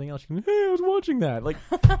watch something else, you can, hey, I was watching that. Like,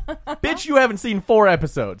 bitch, you haven't seen 4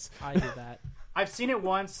 episodes. I did that. I've seen it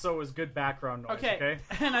once, so it was good background noise. Okay.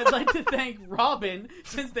 And I'd like to thank Robin,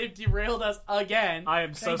 since they've derailed us again. I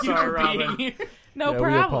am so Thank you sorry, for Robin. being here. No Yeah, we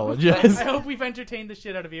problem. apologize. I hope we've entertained the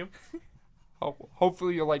shit out of you.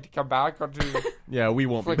 Hopefully you'll like to come back onto Yeah, we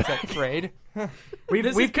won't be Flick back. Set Trade. We've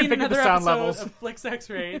This has been configured another the sound episode levels. of Flicks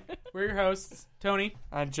X-Ray. We're your hosts, Tony.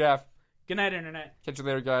 And Jeff. Good night, Internet. Catch you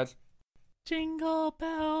later, guys. Jingle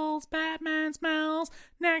bells, Batman smells.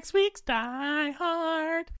 Next week's Die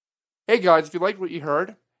Hard. Hey guys, if you liked what you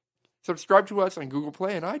heard, subscribe to us on Google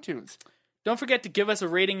Play and iTunes. Don't forget to give us a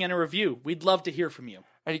rating and a review. We'd love to hear from you.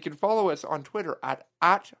 And you can follow us on Twitter at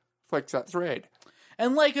FlicksXRaid.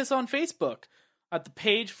 And like us on Facebook at the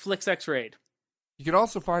page FlicksXRaid. You can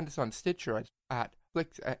also find us on Stitcher at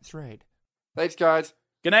FlicksXRaid. Thanks, guys.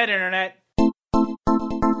 Good night, Internet.